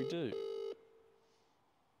 We do.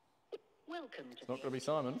 Welcome to It's not going to be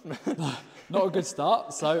Simon. Not a good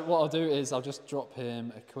start. So what I'll do is I'll just drop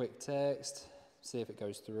him a quick text, see if it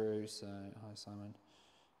goes through. So, hi Simon,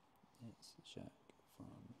 it's Jack from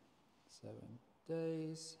 7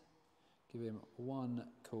 Days. Give him one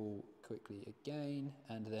call quickly again,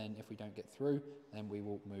 and then if we don't get through, then we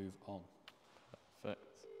will move on. Perfect.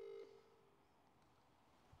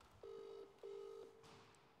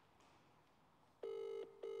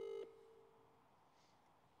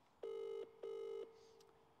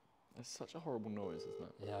 It's such a horrible noise, isn't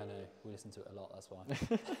it? Yeah, I know. We listen to it a lot, that's why.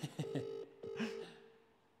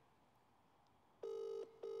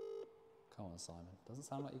 Come on, Simon. Doesn't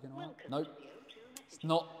sound like you're going to answer. Nope. It's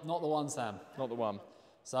not the one, Sam. Not the one.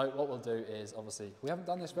 So what we'll do is, obviously, we haven't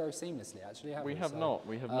done this very seamlessly, actually, have we? We have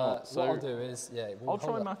not. So what I'll do is, I'll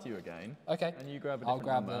try Matthew again. Okay. And you grab a I'll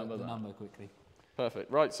different grab number. the number quickly. Perfect.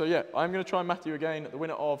 Right, so yeah, I'm going to try Matthew again, the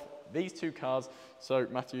winner of these two cars. So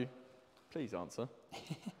Matthew, please answer.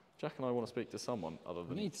 Jack and I want to speak to someone other than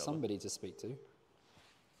We need each other. somebody to speak to.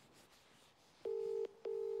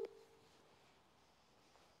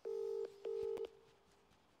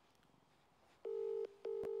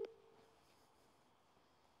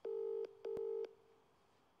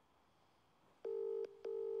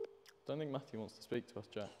 Don't think Matthew wants to speak to us,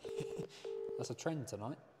 Jack. That's a trend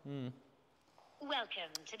tonight.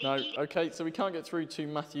 Welcome to the No, okay, so we can't get through to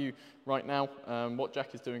Matthew right now. What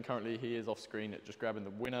Jack is doing currently, he is off screen just grabbing the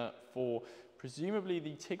winner for presumably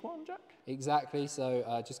the Tiguan, Jack? Exactly, so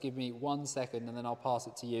just give me 1 second and then I'll pass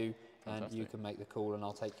it to you. Fantastic. And you can make the call and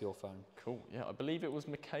I'll take your phone. Cool, yeah, I believe it was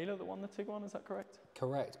Michaela that won the Tiguan, is that correct?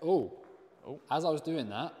 Correct. Oh, Oh. as I was doing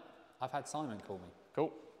that, I've had Simon call me.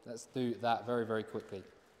 Cool. Let's do that very, very quickly.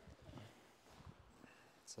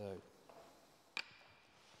 So,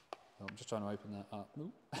 I'm just trying to open that up.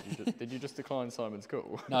 Ooh. Did you just decline Simon's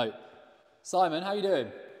call? No. Simon, how you doing?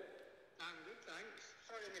 I'm good, thanks.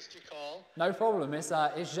 Sorry I missed your call. No problem.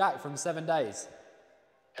 It's Jacques from 7 Days.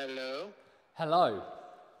 Hello? Hello.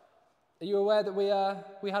 Are you aware that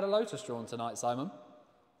we had a Lotus drawn tonight, Simon?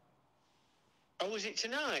 Oh, was it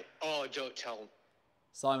tonight? Oh, don't tell.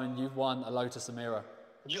 Simon, you've won a Lotus Emira.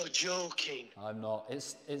 You're joking. I'm not.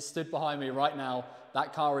 It's stood behind me right now.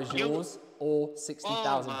 That car is yours or £60,000.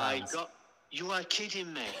 Oh my God. You are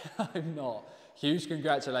kidding me. I'm not. Huge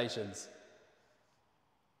congratulations.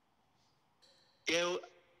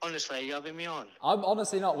 Honestly, you're having me on. I'm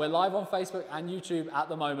honestly not. We're live on Facebook and YouTube at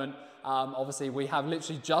the moment. Obviously, we have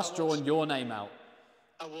literally just drawn your name out.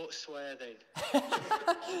 I won't swear then.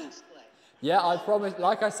 Honestly. Yeah, I promise.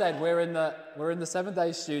 Like I said, we're in the 7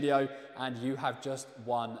 Days studio, and you have just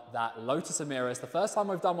won that Lotus Emira. It's the first time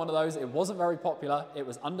we've done one of those. It wasn't very popular. It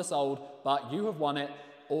was undersold, but you have won it.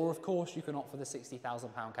 Or, of course, you can opt for the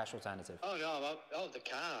 £60,000 cash alternative. Oh no! The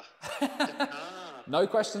car. The car. No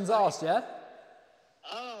questions asked, yeah?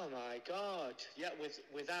 Oh my God! Yeah,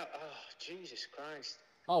 without. Oh Jesus Christ!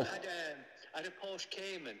 Oh. I had a Porsche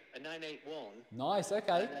Cayman, a 981. Nice.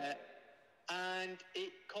 Okay. And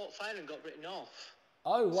it caught fire and got written off.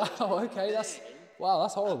 Oh wow. Okay. That's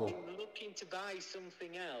horrible. I've been looking to buy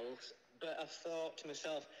something else, but I thought to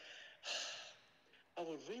myself, I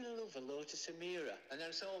would really love a Lotus Emira. And then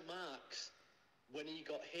I saw Mark's when he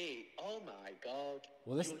got hit. Oh my God.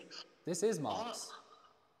 Well, this is Mark's.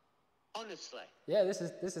 Honestly. Yeah, this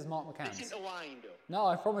is Mark McCann's. This isn't a wind-up. No,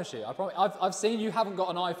 I promise you. I've seen you haven't got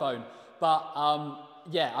an iPhone, but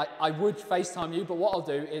yeah, I would FaceTime you. But what I'll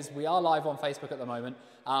do is we are live on Facebook at the moment.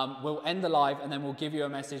 We'll end the live and then we'll give you a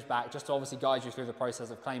message back just to obviously guide you through the process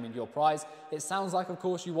of claiming your prize. It sounds like, of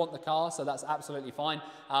course, you want the car, so that's absolutely fine.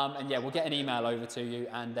 And yeah, we'll get an email over to you,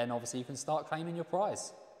 and then obviously you can start claiming your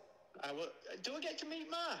prize. Do I get to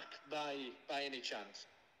meet Mark by any chance?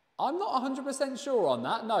 I'm not 100% sure on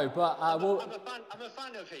that, no, but we'll... I'm a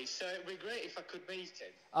fan of his, so it'd be great if I could meet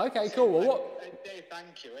him. Okay, cool. Well,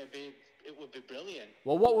 Thank you. It would be brilliant.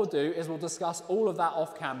 Well, what we'll do is we'll discuss all of that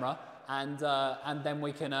off camera, and then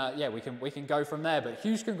we can we can go from there. But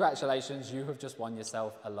huge congratulations, you have just won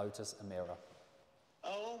yourself a Lotus Emira.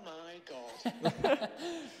 Oh my God!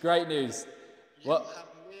 Great news. You have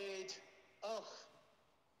made. Oh.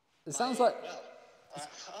 It sounds like.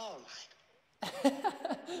 Oh my.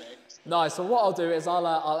 Nice. So what I'll do is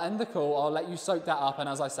I'll end the call. I'll let you soak that up, and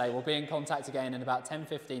as I say, we'll be in contact again in about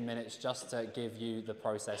 10-15 minutes just to give you the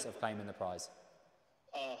process of claiming the prize.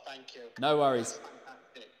 Oh, thank you. No worries.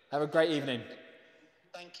 Fantastic. Have a great evening.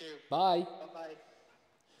 Thank you. Bye. Bye-bye.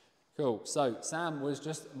 Cool. So Sam was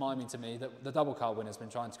just miming to me that the double car winner's been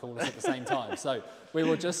trying to call us at the same time. So we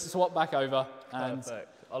will just swap back over and Perfect.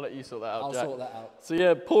 I'll let you sort that out, I'll Jack. sort that out. So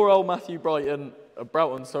yeah, poor old Matthew Broughton,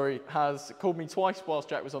 has called me twice whilst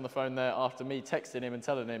Jack was on the phone there after me texting him and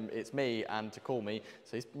telling him it's me and to call me.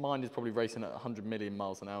 So his mind is probably racing at 100 million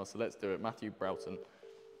miles an hour. So let's do it. Matthew Broughton.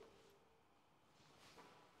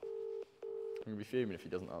 I'm going to be fuming if he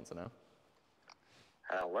doesn't answer now.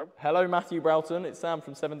 Hello. Hello, Matthew Broughton. It's Sam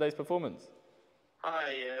from 7 Days Performance.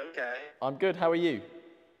 Hi, okay? I'm good. How are you?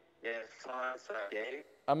 Yeah, fine, thank you.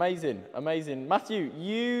 Amazing, amazing. Matthew,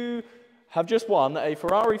 you have just won a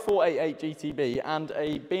Ferrari 488 GTB and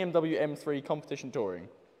a BMW M3 competition touring.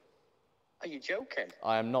 Are you joking?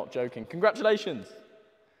 I am not joking. Congratulations.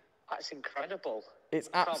 That's incredible. It's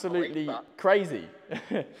I can't believe absolutely that. crazy.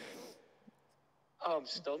 Oh, I'm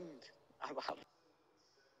stunned.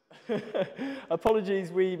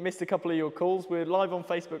 Apologies, we missed a couple of your calls. We're live on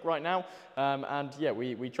Facebook right now, and yeah,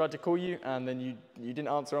 we tried to call you, and then you didn't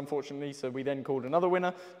answer, unfortunately, so we then called another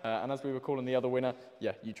winner, and as we were calling the other winner,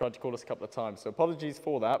 yeah, you tried to call us a couple of times, so apologies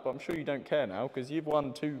for that, but I'm sure you don't care now, because you've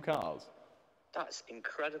won 2 cars. That's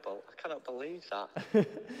incredible. I cannot believe that.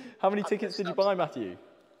 How many tickets did you buy, Matthew?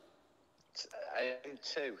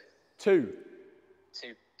 2. 2.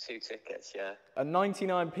 Two tickets, yeah. And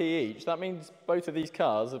 99p each. That means both of these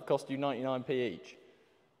cars have cost you 99p each.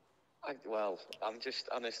 Well, I'm just,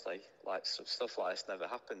 honestly, like, stuff like this never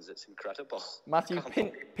happens. It's incredible. Matthew,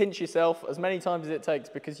 pinch yourself as many times as it takes,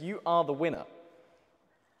 because you are the winner.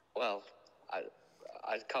 Well,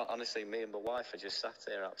 I can't, honestly, me and my wife are just sat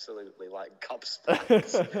here absolutely, like,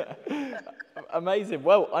 gobsmacked. Amazing.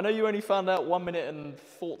 Well, I know you only found out 1 minute and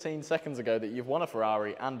 14 seconds ago that you've won a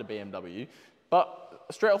Ferrari and a BMW, but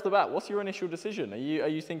straight off the bat, what's your initial decision? Are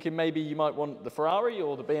you thinking maybe you might want the Ferrari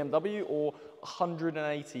or the BMW or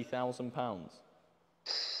 £180,000?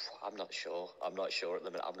 I'm not sure. I'm not sure at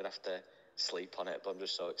the minute. I'm going to have to sleep on it, but I'm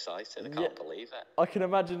just so excited. I can't believe it. I can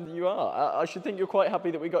imagine that you are. I should think you're quite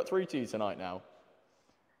happy that we got through to you tonight now.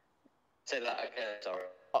 Say that again, sorry.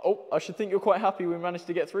 Oh, I should think you're quite happy we managed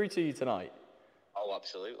to get through to you tonight. Oh,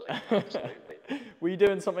 absolutely. Absolutely. Were you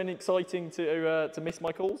doing something exciting to miss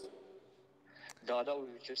my calls? No, we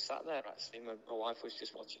were just sat there, actually. My wife was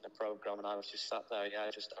just watching the programme and I was just sat there. Yeah,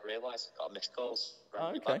 I realised I got missed calls.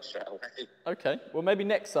 Rang me back straight away. Okay, well maybe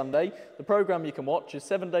next Sunday, the programme you can watch is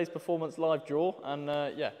 7 Days Performance live draw, and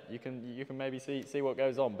yeah, you can maybe see what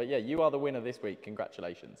goes on. But yeah, you are the winner this week.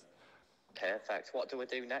 Congratulations. Perfect. What do we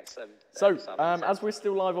do next then? So, as we're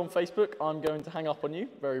still live on Facebook, I'm going to hang up on you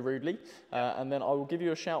very rudely, and then I will give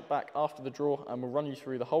you a shout back after the draw, and we'll run you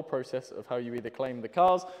through the whole process of how you either claim the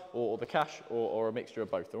cars or the cash or a mixture of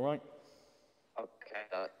both, all right? Okay,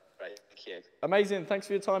 that's great. Thank you. Amazing. Thanks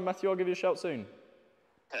for your time, Matthew. I'll give you a shout soon.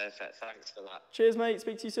 Perfect. Thanks for that. Cheers, mate.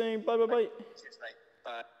 Speak to you soon. Bye, bye, bye. Cheers, mate.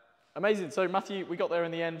 Bye. Amazing. So, Matthew, we got there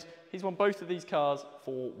in the end. He's won both of these cars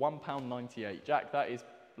for £1.98. Jack, that is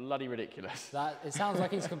bloody ridiculous. It sounds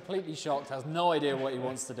like he's completely shocked, has no idea what he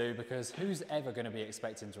wants to do, because who's ever going to be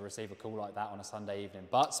expecting to receive a call like that on a Sunday evening?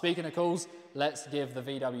 But speaking of calls, let's give the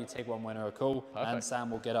VW Tiguan winner a call. Perfect. And Sam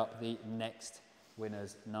will get up the next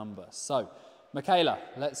winner's number. So, Michaela,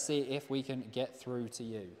 let's see if we can get through to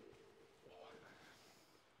you.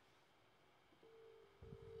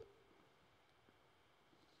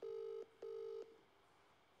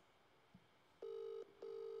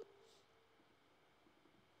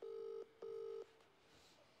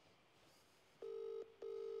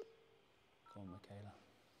 Come on, Michaela.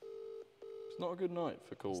 It's not a good night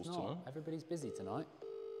for calls It's not. tonight. Everybody's busy tonight.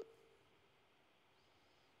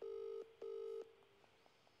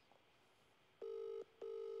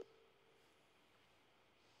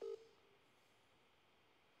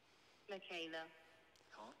 Michaela.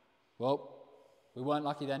 Well, we weren't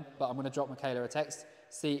lucky then, but I'm going to drop Michaela a text,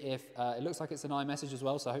 see if it looks like it's an iMessage as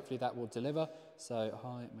well, so hopefully that will deliver. So,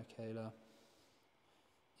 hi, Michaela.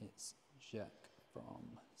 It's Jack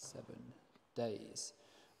from 7 Days.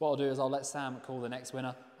 What I'll do is I'll let Sam call the next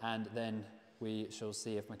winner, and then we shall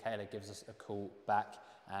see if Michaela gives us a call back,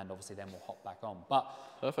 and obviously then we'll hop back on. But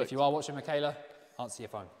Perfect. if you are watching, Michaela, answer your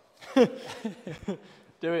phone.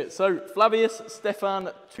 Do it. So, Flavius Stefan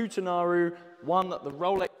Tutanaru won the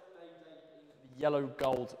Rolex yellow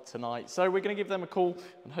gold tonight. So we're going to give them a call,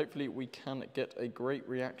 and hopefully we can get a great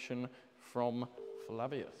reaction from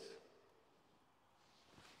Flavius.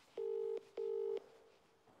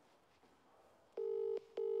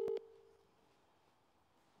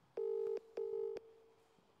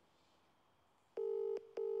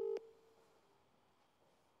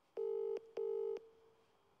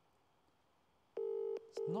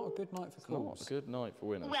 It's Not a good night for calls. Not a good night for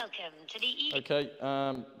winners. Welcome to the Okay,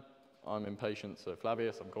 I'm impatient, so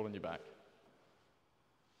Flavius, I'm calling you back.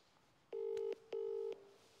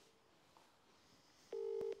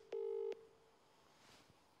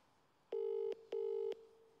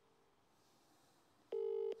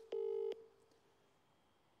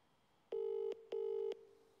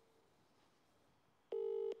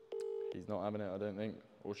 He's not having it, I don't think,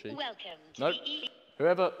 or she. Welcome to Nope. the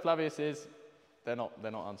Whoever Flavius is, they're not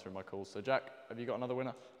answering my calls. So Jack, have you got another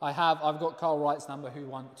winner? I have. I've got Carl Wright's number, who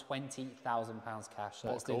won £20,000 cash.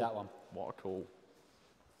 So let's do that one. What a call.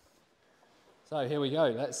 So here we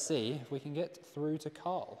go. Let's see if we can get through to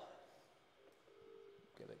Carl.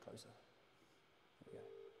 Get a bit closer. There we go.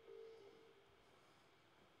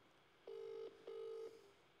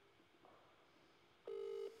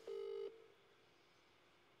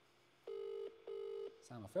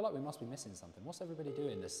 Sam, I feel like we must be missing something. What's everybody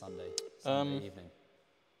doing this Sunday evening?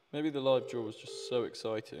 Maybe the live draw was just so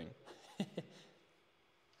exciting.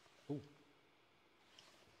 Hello?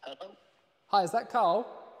 Hi, is that Carl?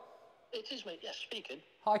 It is, mate. Yes, speaking.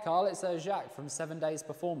 Hi, Carl. It's Jacques from 7 Days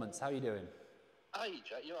Performance. How are you doing? Hi,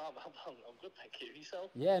 Jack. I'm good, thank you.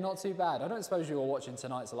 Yourself? Yeah, not too bad. I don't suppose you were watching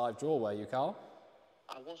tonight's live draw, were you, Carl?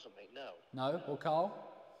 I wasn't, mate, no. No? Well, Carl,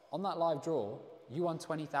 on that live draw, you won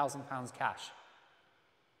 £20,000 cash.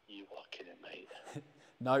 You are kidding, mate.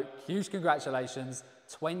 No, huge congratulations.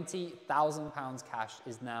 £20,000 cash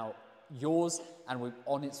is now yours and we're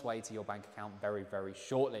on its way to your bank account very, very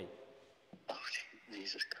shortly. Oh,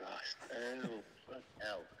 Jesus Christ. Oh, what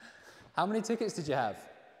hell. How many tickets did you have?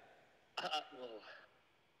 I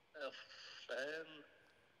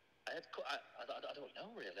don't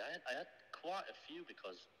know, really. I had quite a few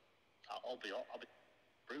because I'll be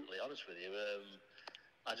brutally honest with you.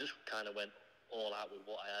 I just kind of went all out with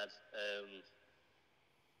what I had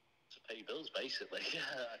to pay bills, basically.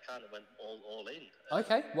 I kind of went all in.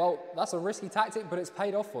 Okay, well, that's a risky tactic, but it's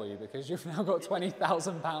paid off for you because you've now got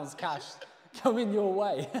 £20,000 cash coming your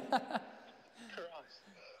way. Christ.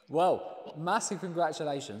 Well, massive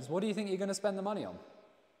congratulations. What do you think you're going to spend the money on?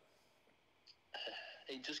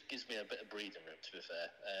 It just gives me a bit of breathing room, to be fair.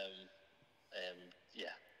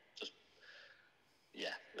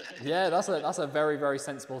 Yeah, that's a very, very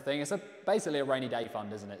sensible thing. It's basically a rainy day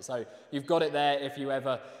fund, isn't it? So you've got it there if you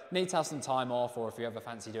ever need to have some time off or if you ever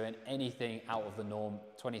fancy doing anything out of the norm,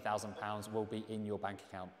 £20,000 will be in your bank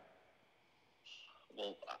account.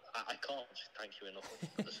 Well, I can't thank you enough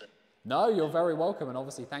for this. No, you're very welcome, and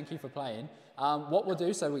obviously thank you for playing. What we'll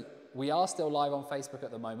do, so we are still live on Facebook at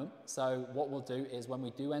the moment, so what we'll do is when we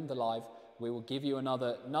do end the live, we will give you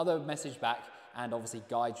another message back and obviously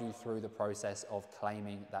guide you through the process of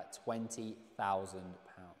claiming that £20,000. Bless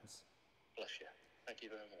you. Thank you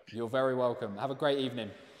very much. You're very welcome. Have a great evening.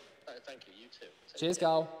 Thank you. You too. Cheers,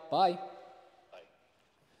 Carl. Bye. Bye.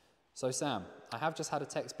 So, Sam, I have just had a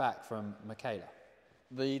text back from Michaela.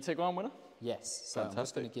 The Tiguan winner? Yes. So I'm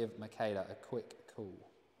just going to give Michaela a quick call.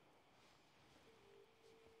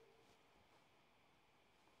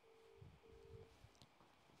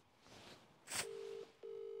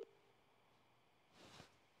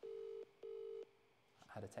 I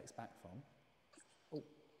had a text back from. Oh.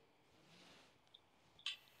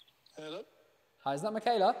 Hello? Hi, is that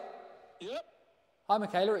Michaela? Yep, Hi,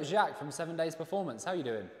 Michaela. It's Jacques from 7 Days Performance. How are you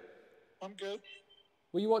doing? I'm good.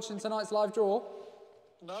 Were you watching tonight's live draw?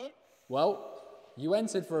 No? Well, you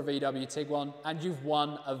entered for a VW Tiguan and you've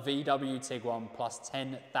won a VW Tiguan plus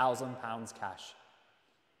 £10,000 cash.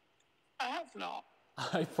 I have not.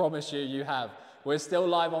 I promise you, you have. We're still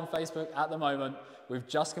live on Facebook at the moment. We've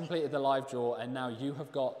just completed the live draw and now you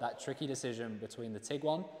have got that tricky decision between the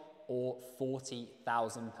Tiguan or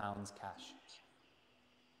 £40,000 cash.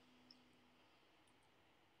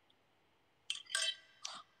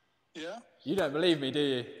 Yeah? You don't believe me, do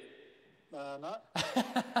you? No.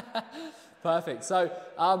 Perfect. So,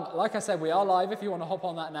 like I said, we are live if you want to hop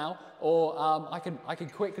on that now, or I can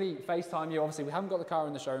quickly FaceTime you. Obviously, we haven't got the car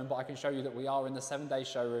in the showroom, but I can show you that we are in the 7 Days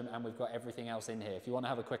showroom and we've got everything else in here. If you want to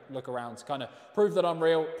have a quick look around to kind of prove that I'm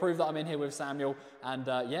real, prove that I'm in here with Samuel, and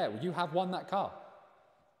yeah, you have won that car.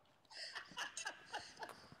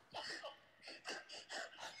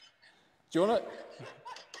 Do you want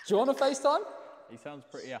to FaceTime? He sounds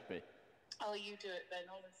pretty happy. Oh, you do it then.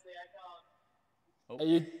 Honestly, I can't. Oh. Are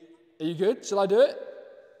you good? Shall I do it?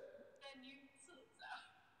 Then you sort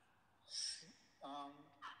out.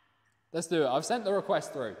 Let's do it. I've sent the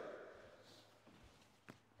request through.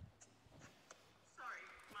 Sorry,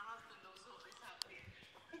 my husband will sort this out for you.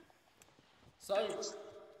 So,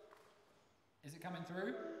 is it coming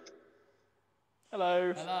through?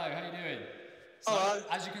 Hello. Hello, how you doing? So,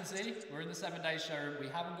 as you can see, we're in the 7-day showroom. We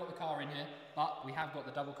haven't got the car in here, but we have got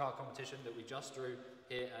the double car competition that we just drew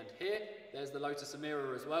here and here. There's the Lotus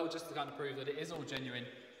Emira as well, just to kind of prove that it is all genuine.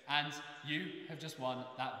 And you have just won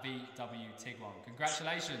that VW Tiguan.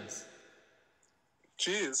 Congratulations.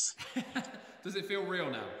 Cheers. Does it feel real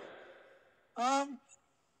now? I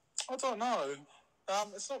don't know.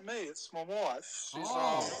 It's not me, it's my wife. She's,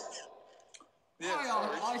 yeah,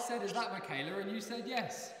 I said, is that Michaela? And you said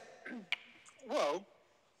yes. well,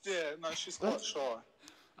 yeah, no, she's quite shy.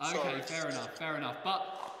 Okay, fair enough, fair enough.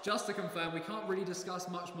 But just to confirm, we can't really discuss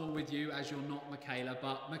much more with you as you're not Michaela.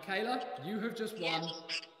 But Michaela, you have just won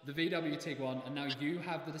the VW Tiguan, and now you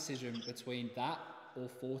have the decision between that or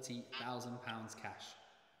 £40,000 cash.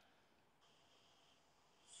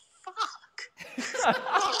 Fuck.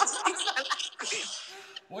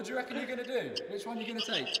 What do you reckon you're going to do? Which one are you going to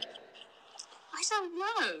take? I don't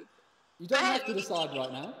know. You don't have to decide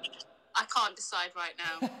right now. I can't decide right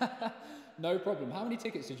now. No problem. How many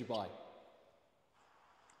tickets did you buy?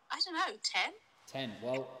 I don't know, 10? 10.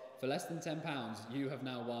 Well, for less than £10, you have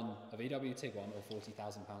now won a VW Tiguan or £40,000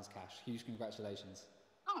 cash. Huge congratulations.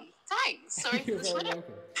 Oh, thanks. Sorry for You're the very sweat.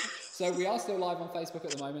 welcome. So we are still live on Facebook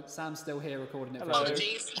at the moment. Sam's still here recording it. Hello. For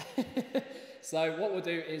you. Apologies. So what we'll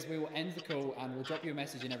do is we will end the call and we'll drop you a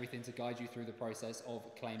message and everything to guide you through the process of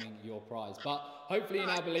claiming your prize. But hopefully you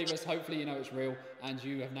now believe us, hopefully you know it's real, and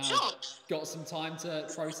you have now got some time to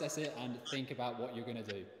process it and think about what you're going to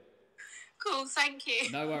do. Cool, thank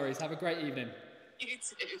you. No worries. Have a great evening. You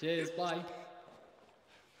too. Cheers. Bye.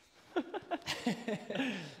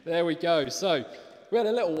 There we go. So we had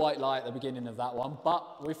a little white lie at the beginning of that one,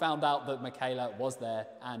 but we found out that Michaela was there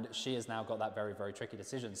and she has now got that very, very tricky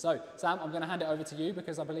decision. So, Sam, I'm going to hand it over to you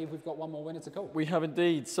because I believe we've got one more winner to call. We have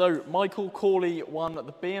indeed. So Michael Corley won the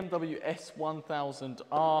BMW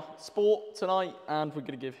S1000R Sport tonight, and we're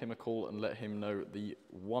going to give him a call and let him know the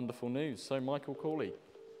wonderful news. So Michael Corley.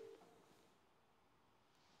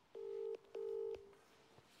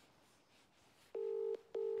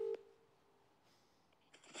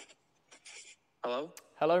 Hello?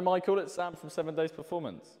 Hello, Michael. It's Sam from 7 Days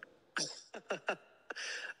Performance.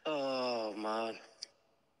 Oh, man.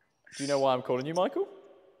 Do you know why I'm calling you, Michael?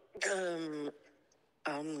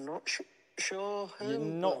 I'm not sure. You're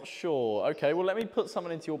not sure. Okay, well, let me put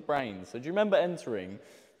something into your brain. So do you remember entering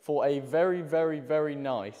for a very, very, very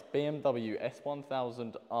nice BMW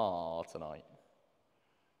S1000R tonight?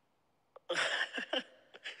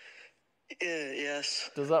 Yes.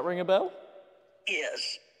 Does that ring a bell?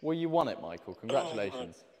 Yes. Well, you won it, Michael.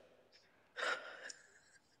 Congratulations.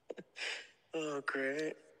 Oh,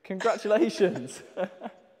 great. Congratulations.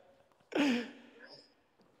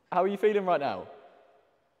 How are you feeling right now?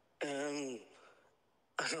 I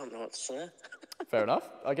don't know what to say. Fair enough.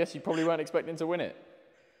 I guess you probably weren't expecting to win it.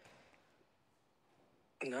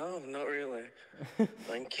 No, not really.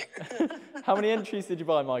 Thank you. How many entries did you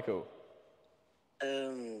buy, Michael?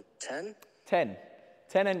 10? 10.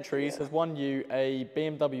 10 entries has won you a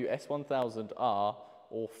BMW S1000R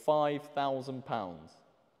or £5,000.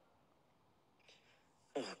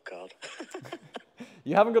 Oh, God.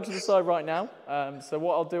 You haven't got to decide right now, so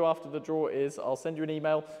what I'll do after the draw is I'll send you an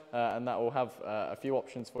email and that will have a few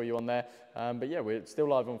options for you on there. But yeah, we're still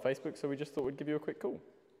live on Facebook, so we just thought we'd give you a quick call.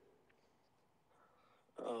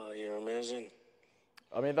 Oh, you're amazing.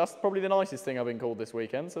 I mean, that's probably the nicest thing I've been called this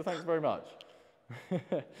weekend, so thanks very much.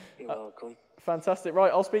 You're welcome. Fantastic.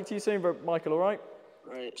 Right, I'll speak to you soon, Michael, all right?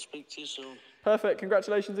 Right, speak to you soon. Perfect.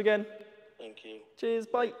 Congratulations again. Thank you. Cheers.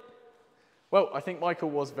 Bye. Well, I think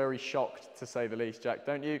Michael was very shocked, to say the least, Jack,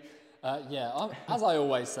 don't you? Yeah, as I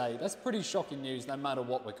always say, that's pretty shocking news no matter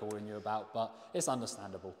what we're calling you about, but it's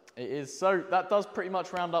understandable. It is. So that does pretty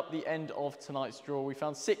much round up the end of tonight's draw. We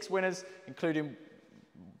found 6 winners, including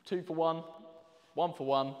 2 for 1, 1 for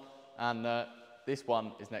 1, and this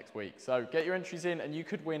one is next week. So get your entries in and you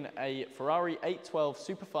could win a Ferrari 812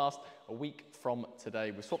 Superfast a week from today.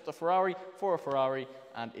 We swapped a Ferrari for a Ferrari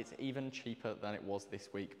and it's even cheaper than it was this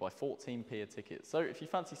week by 14p a ticket. So if you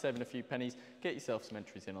fancy saving a few pennies, get yourself some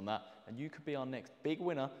entries in on that and you could be our next big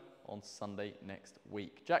winner on Sunday next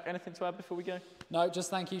week. Jack, anything to add before we go? No, just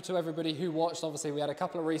thank you to everybody who watched. Obviously, we had a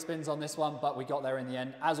couple of respins on this one, but we got there in the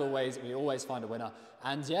end. As always, we always find a winner.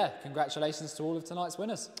 And yeah, congratulations to all of tonight's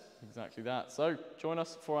winners. Exactly that. So join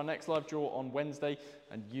us for our next live draw on Wednesday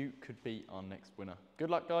and you could be our next winner.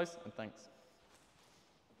 Good luck, guys, and thanks.